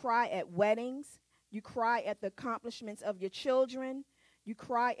people cry at weddings. You cry at the accomplishments of your children. You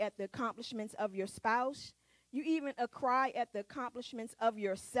cry at the accomplishments of your spouse. You even cry at the accomplishments of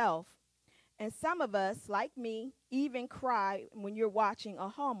yourself. And some of us, like me, even cry when you're watching a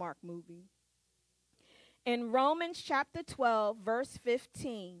Hallmark movie. In Romans chapter 12, verse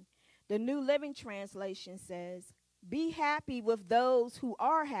 15, the New Living Translation says, "Be happy with those who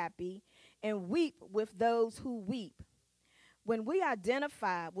are happy, and weep with those who weep." When we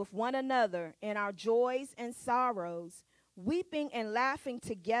identify with one another in our joys and sorrows, weeping and laughing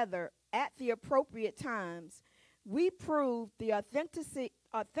together at the appropriate times, we prove the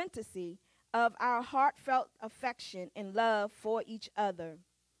authenticity of our heartfelt affection and love for each other.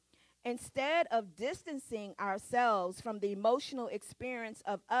 Instead of distancing ourselves from the emotional experience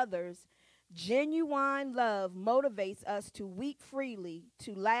of others, genuine love motivates us to weep freely,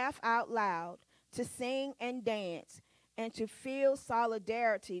 to laugh out loud, to sing and dance, and to feel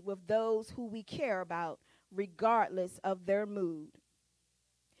solidarity with those who we care about, regardless of their mood.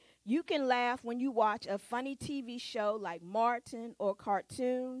 You can laugh when you watch a funny TV show like Martin or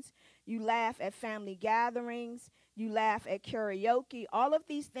cartoons. You laugh at family gatherings. You laugh at karaoke. All of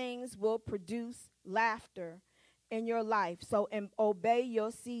these things will produce laughter in your life. So obey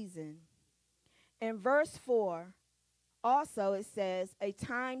your season. In verse 4, also it says, a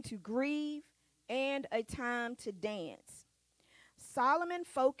time to grieve and a time to dance. Solomon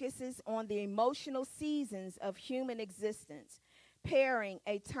focuses on the emotional seasons of human existence, pairing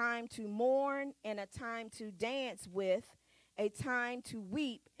a time to mourn and a time to dance with a time to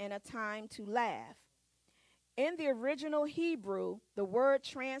weep and a time to laugh. In the original Hebrew, the word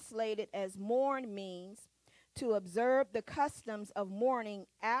translated as mourn means to observe the customs of mourning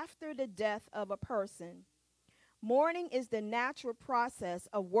after the death of a person. Mourning is the natural process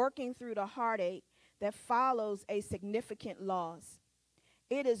of working through the heartache that follows a significant loss.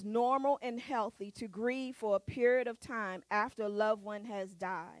 It is normal and healthy to grieve for a period of time after a loved one has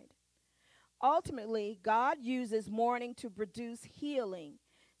died. Ultimately, God uses mourning to produce healing.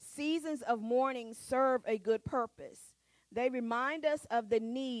 Seasons of mourning serve a good purpose. They remind us of the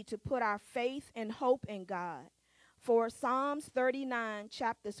need to put our faith and hope in God. For Psalms 39,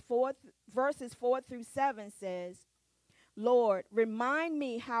 verses 4 through 7 says, "Lord, remind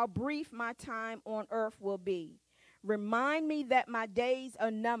me how brief my time on earth will be. Remind me that my days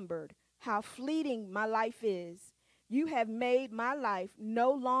are numbered, how fleeting my life is. You have made my life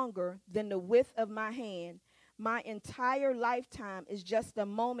no longer than the width of my hand. My entire lifetime is just a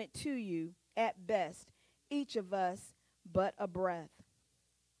moment to you, at best, each of us but a breath."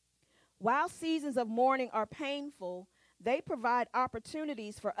 While seasons of mourning are painful, they provide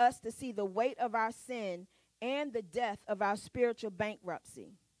opportunities for us to see the weight of our sin and the death of our spiritual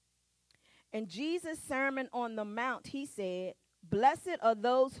bankruptcy. In Jesus' Sermon on the Mount, he said, "Blessed are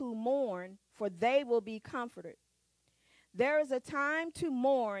those who mourn, for they will be comforted." There is a time to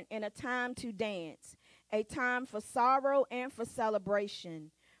mourn and a time to dance, a time for sorrow and for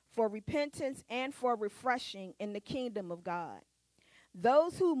celebration, for repentance and for refreshing in the kingdom of God.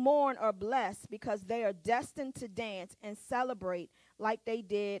 Those who mourn are blessed because they are destined to dance and celebrate like they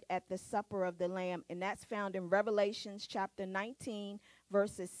did at the supper of the Lamb, and that's found in Revelations chapter 19,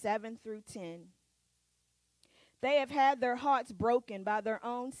 verses 7 through 10. They have had their hearts broken by their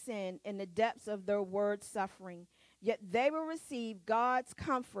own sin in the depths of their word suffering, yet they will receive God's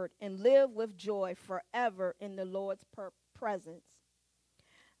comfort and live with joy forever in the Lord's presence.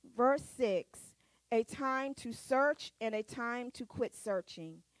 Verse 6, a time to search and a time to quit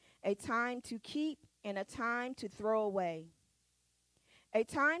searching, a time to keep and a time to throw away. A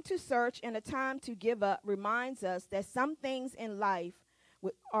time to search and a time to give up reminds us that some things in life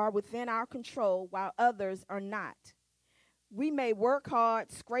are within our control while others are not. We may work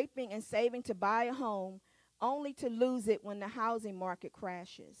hard, scraping and saving to buy a home, only to lose it when the housing market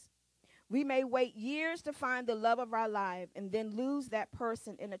crashes. We may wait years to find the love of our life and then lose that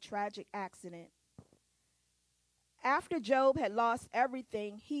person in a tragic accident. After Job had lost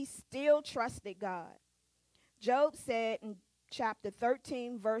everything, he still trusted God. Job said in chapter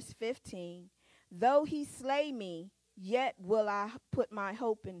 13, verse 15, "Though he slay me, yet will I put my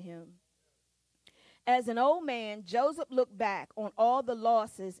hope in him." As an old man, Joseph looked back on all the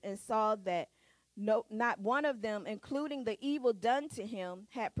losses and saw that not one of them, including the evil done to him,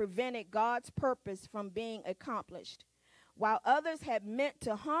 had prevented God's purpose from being accomplished. While others had meant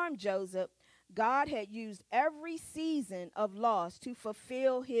to harm Joseph, God had used every season of loss to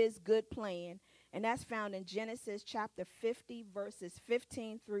fulfill his good plan, and that's found in Genesis chapter 50, verses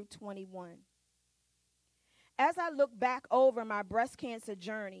 15 through 21. As I look back over my breast cancer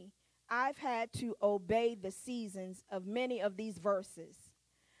journey, I've had to obey the seasons of many of these verses.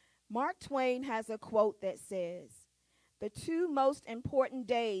 Mark Twain has a quote that says, "The two most important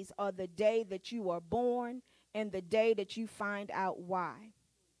days are the day that you are born and the day that you find out why."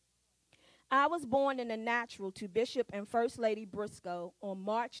 I was born in the natural to Bishop and First Lady Briscoe on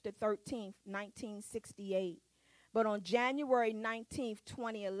March the 13th, 1968. But on January 19th,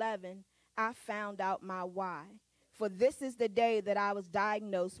 2011, I found out my why. For this is the day that I was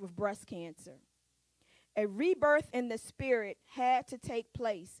diagnosed with breast cancer. A rebirth in the spirit had to take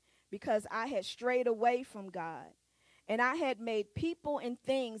place because I had strayed away from God. And I had made people and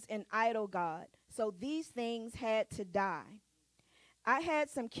things an idol god. So these things had to die. I had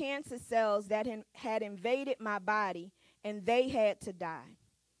some cancer cells that had invaded my body, and they had to die.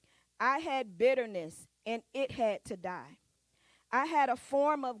 I had bitterness, and it had to die. I had a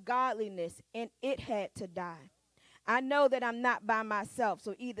form of godliness, and it had to die. I know that I'm not by myself,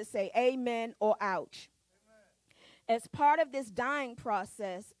 so either say amen or ouch. Amen. As part of this dying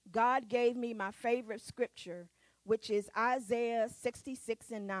process, God gave me my favorite scripture, which is Isaiah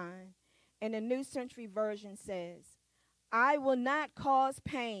 66:9. And the New Century Version says, "I will not cause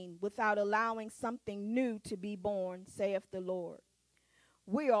pain without allowing something new to be born, saith the Lord."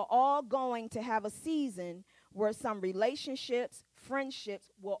 We are all going to have a season where some relationships,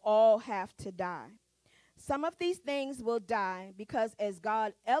 friendships will all have to die. Some of these things will die because as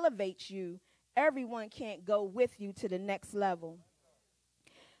God elevates you, everyone can't go with you to the next level.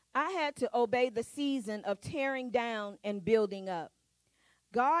 I had to obey the season of tearing down and building up.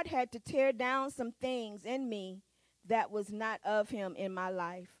 God had to tear down some things in me that was not of him in my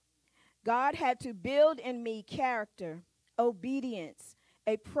life. God had to build in me character, obedience,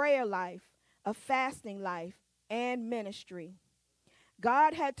 a prayer life, a fasting life, and ministry.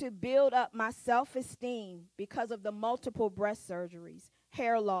 God had to build up my self-esteem because of the multiple breast surgeries,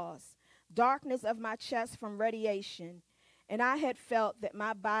 hair loss, darkness of my chest from radiation, and I had felt that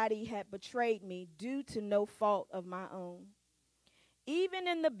my body had betrayed me due to no fault of my own. Even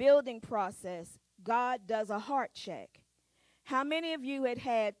in the building process, God does a heart check. How many of you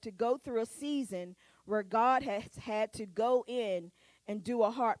had to go through a season where God has had to go in and do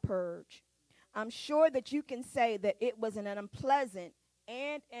a heart purge? I'm sure that you can say that it was an unpleasant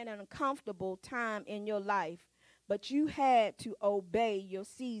and an uncomfortable time in your life, but you had to obey your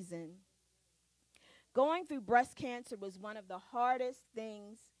season. Going through breast cancer was one of the hardest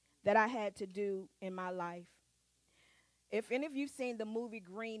things that I had to do in my life. If any of you seen the movie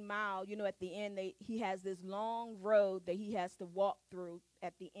Green Mile, you know at the end he has this long road that he has to walk through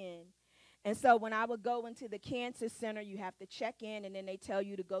at the end. And so when I would go into the cancer center, you have to check in, and then they tell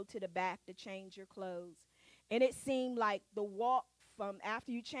you to go to the back to change your clothes. And it seemed like the walk from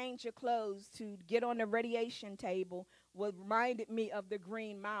after you change your clothes to get on the radiation table reminded me of the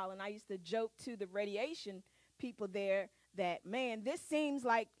Green Mile. And I used to joke to the radiation people there that, man, this seems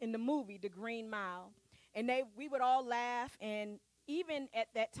like in the movie, the Green Mile. And we would all laugh, and even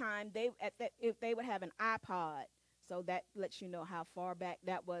at that time, if they would have an iPod. So that lets you know how far back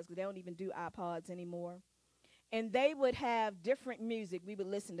that was, because they don't even do iPods anymore. And they would have different music. We would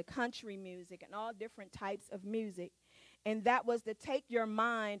listen to country music and all different types of music. And that was to take your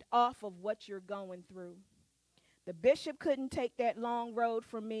mind off of what you're going through. The bishop couldn't take that long road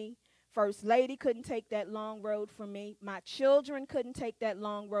from me. First Lady couldn't take that long road from me. My children couldn't take that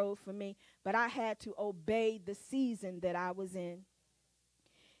long road from me. But I had to obey the season that I was in.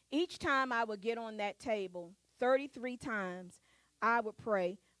 Each time I would get on that table, 33 times, I would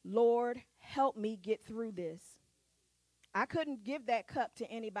pray, "Lord, help me get through this." I couldn't give that cup to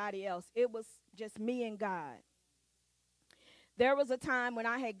anybody else. It was just me and God. There was a time when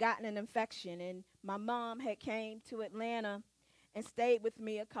I had gotten an infection, and my mom had came to Atlanta and stayed with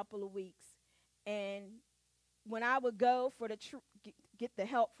me a couple of weeks. And when I would go for get the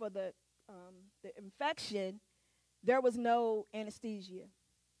help for the infection, there was no anesthesia.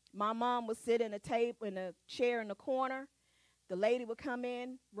 My mom would sit in a chair in the corner. The lady would come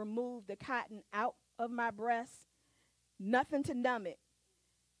in, remove the cotton out of my breast, nothing to numb it.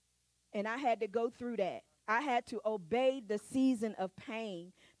 And I had to go through that. I had to obey the season of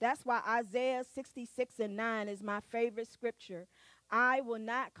pain. That's why Isaiah 66:9 is my favorite scripture. I will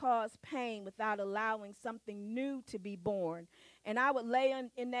not cause pain without allowing something new to be born. And I would lay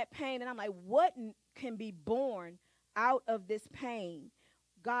in that pain, and I'm like, what can be born out of this pain?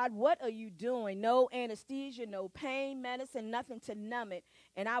 God, what are you doing? No anesthesia, no pain medicine, nothing to numb it.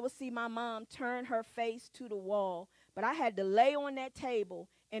 And I would see my mom turn her face to the wall. But I had to lay on that table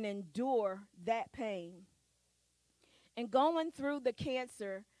and endure that pain. And going through the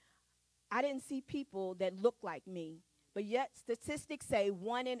cancer, I didn't see people that looked like me. But yet statistics say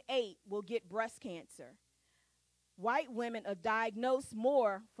 1 in 8 will get breast cancer. White women are diagnosed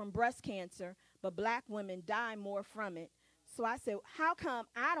more from breast cancer, but black women die more from it. So I said, how come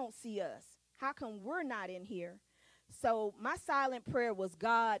I don't see us? How come we're not in here? So my silent prayer was,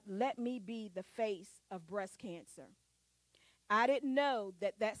 God, let me be the face of breast cancer. I didn't know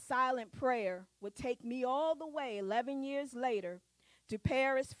that that silent prayer would take me all the way 11 years later to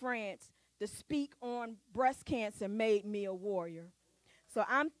Paris, France, to speak on breast cancer made me a warrior. So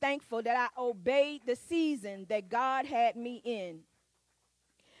I'm thankful that I obeyed the season that God had me in.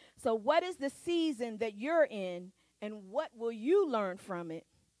 So what is the season that you're in, and what will you learn from it?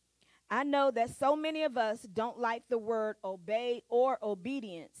 I know that so many of us don't like the word obey or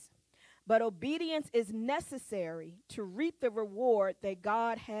obedience, but obedience is necessary to reap the reward that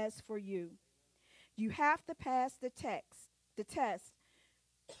God has for you. You have to pass the test.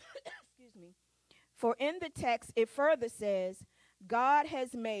 Excuse me. For in the text, it further says, God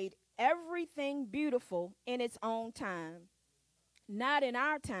has made everything beautiful in its own time. Not in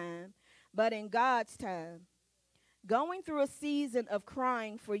our time, but in God's time. Going through a season of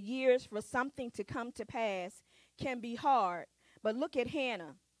crying for years for something to come to pass can be hard, but look at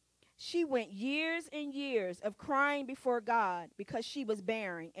Hannah. She went years and years of crying before God because she was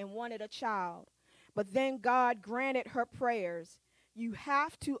barren and wanted a child. But then God granted her prayers. You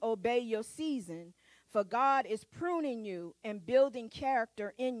have to obey your season, for God is pruning you and building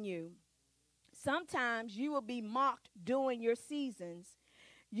character in you. Sometimes you will be mocked during your seasons.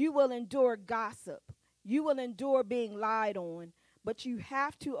 You will endure gossip. You will endure being lied on. But you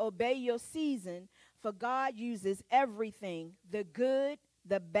have to obey your season, for God uses everything, the good,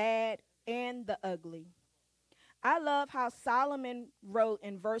 the bad, and the ugly. I love how Solomon wrote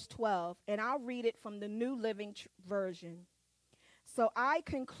in verse 12, and I'll read it from the New Living Version. So I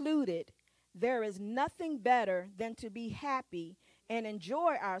concluded, there is nothing better than to be happy and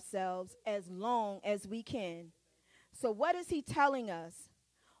enjoy ourselves as long as we can. So what is he telling us?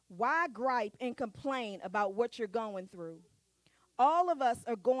 Why gripe and complain about what you're going through? All of us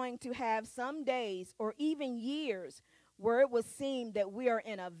are going to have some days or even years where it would seem that we are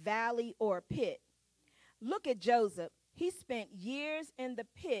in a valley or a pit. Look at Joseph. He spent years in the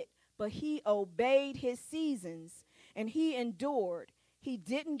pit, but he obeyed his seasons and he endured. He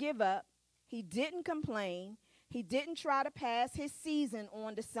didn't give up. He didn't complain. He didn't try to pass his season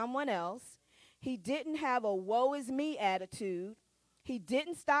on to someone else. He didn't have a woe is me attitude. He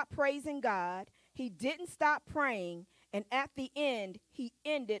didn't stop praising God. He didn't stop praying. And at the end, he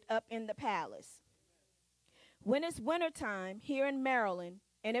ended up in the palace. When it's wintertime here in Maryland,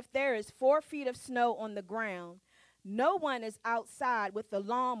 and if there is 4 feet of snow on the ground, no one is outside with the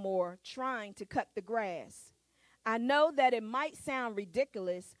lawnmower trying to cut the grass. I know that it might sound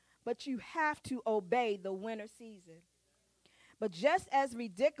ridiculous, but you have to obey the winter season. But just as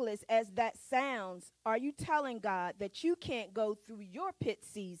ridiculous as that sounds, are you telling God that you can't go through your pit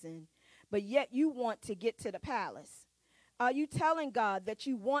season, but yet you want to get to the palace? Are you telling God that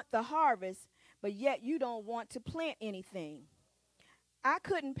you want the harvest, but yet you don't want to plant anything? I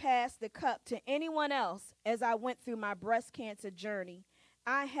couldn't pass the cup to anyone else as I went through my breast cancer journey.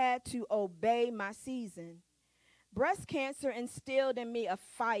 I had to obey my season. Breast cancer instilled in me a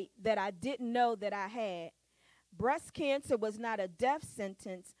fight that I didn't know that I had. Breast cancer was not a death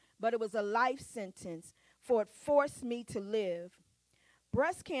sentence, but it was a life sentence, for it forced me to live.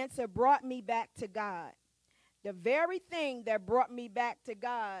 Breast cancer brought me back to God. The very thing that brought me back to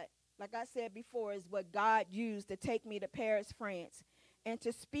God, like I said before, is what God used to take me to Paris, France, and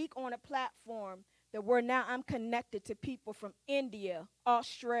to speak on a platform that where now I'm connected to people from India,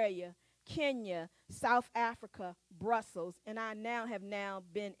 Australia, Kenya, South Africa, Brussels, and I have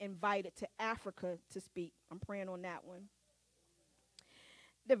been invited to Africa to speak. I'm praying on that one.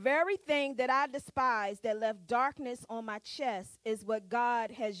 The very thing that I despised that left darkness on my chest is what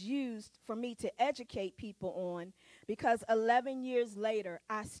God has used for me to educate people on, because 11 years later,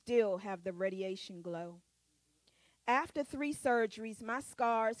 I still have the radiation glow. After 3 surgeries, my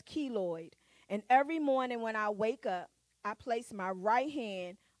scars keloid, and every morning when I wake up, I place my right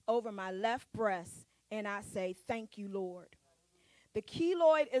hand over my left breast, and I say, thank you, Lord. The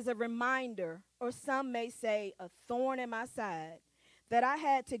keloid is a reminder, or some may say a thorn in my side, that I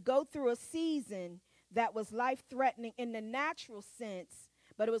had to go through a season that was life-threatening in the natural sense,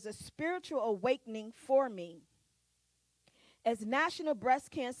 but it was a spiritual awakening for me. As National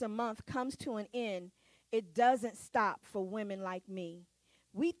Breast Cancer Month comes to an end, it doesn't stop for women like me.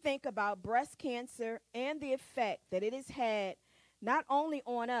 We think about breast cancer and the effect that it has had not only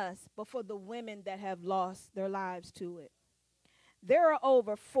on us, but for the women that have lost their lives to it. There are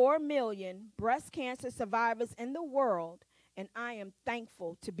over 4 million breast cancer survivors in the world, and I am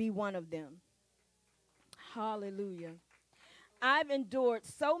thankful to be one of them. Hallelujah. I've endured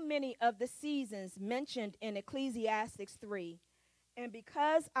so many of the seasons mentioned in Ecclesiastes 3, and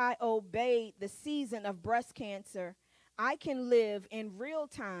because I obeyed the season of breast cancer, I can live in real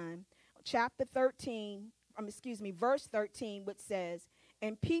time. Verse 13, which says,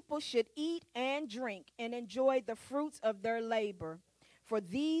 and people should eat and drink and enjoy the fruits of their labor, for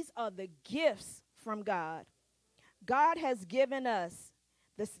these are the gifts from God. God has given us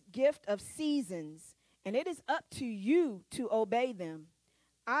this gift of seasons, and it is up to you to obey them.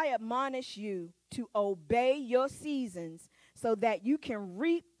 I admonish you to obey your seasons so that you can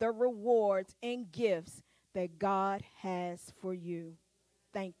reap the rewards and gifts that God has for you.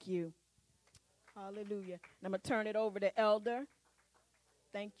 Thank you. Hallelujah. And I'm going to turn it over to Elder.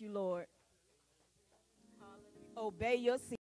 Thank you, Lord. Hallelujah. Obey your seasons.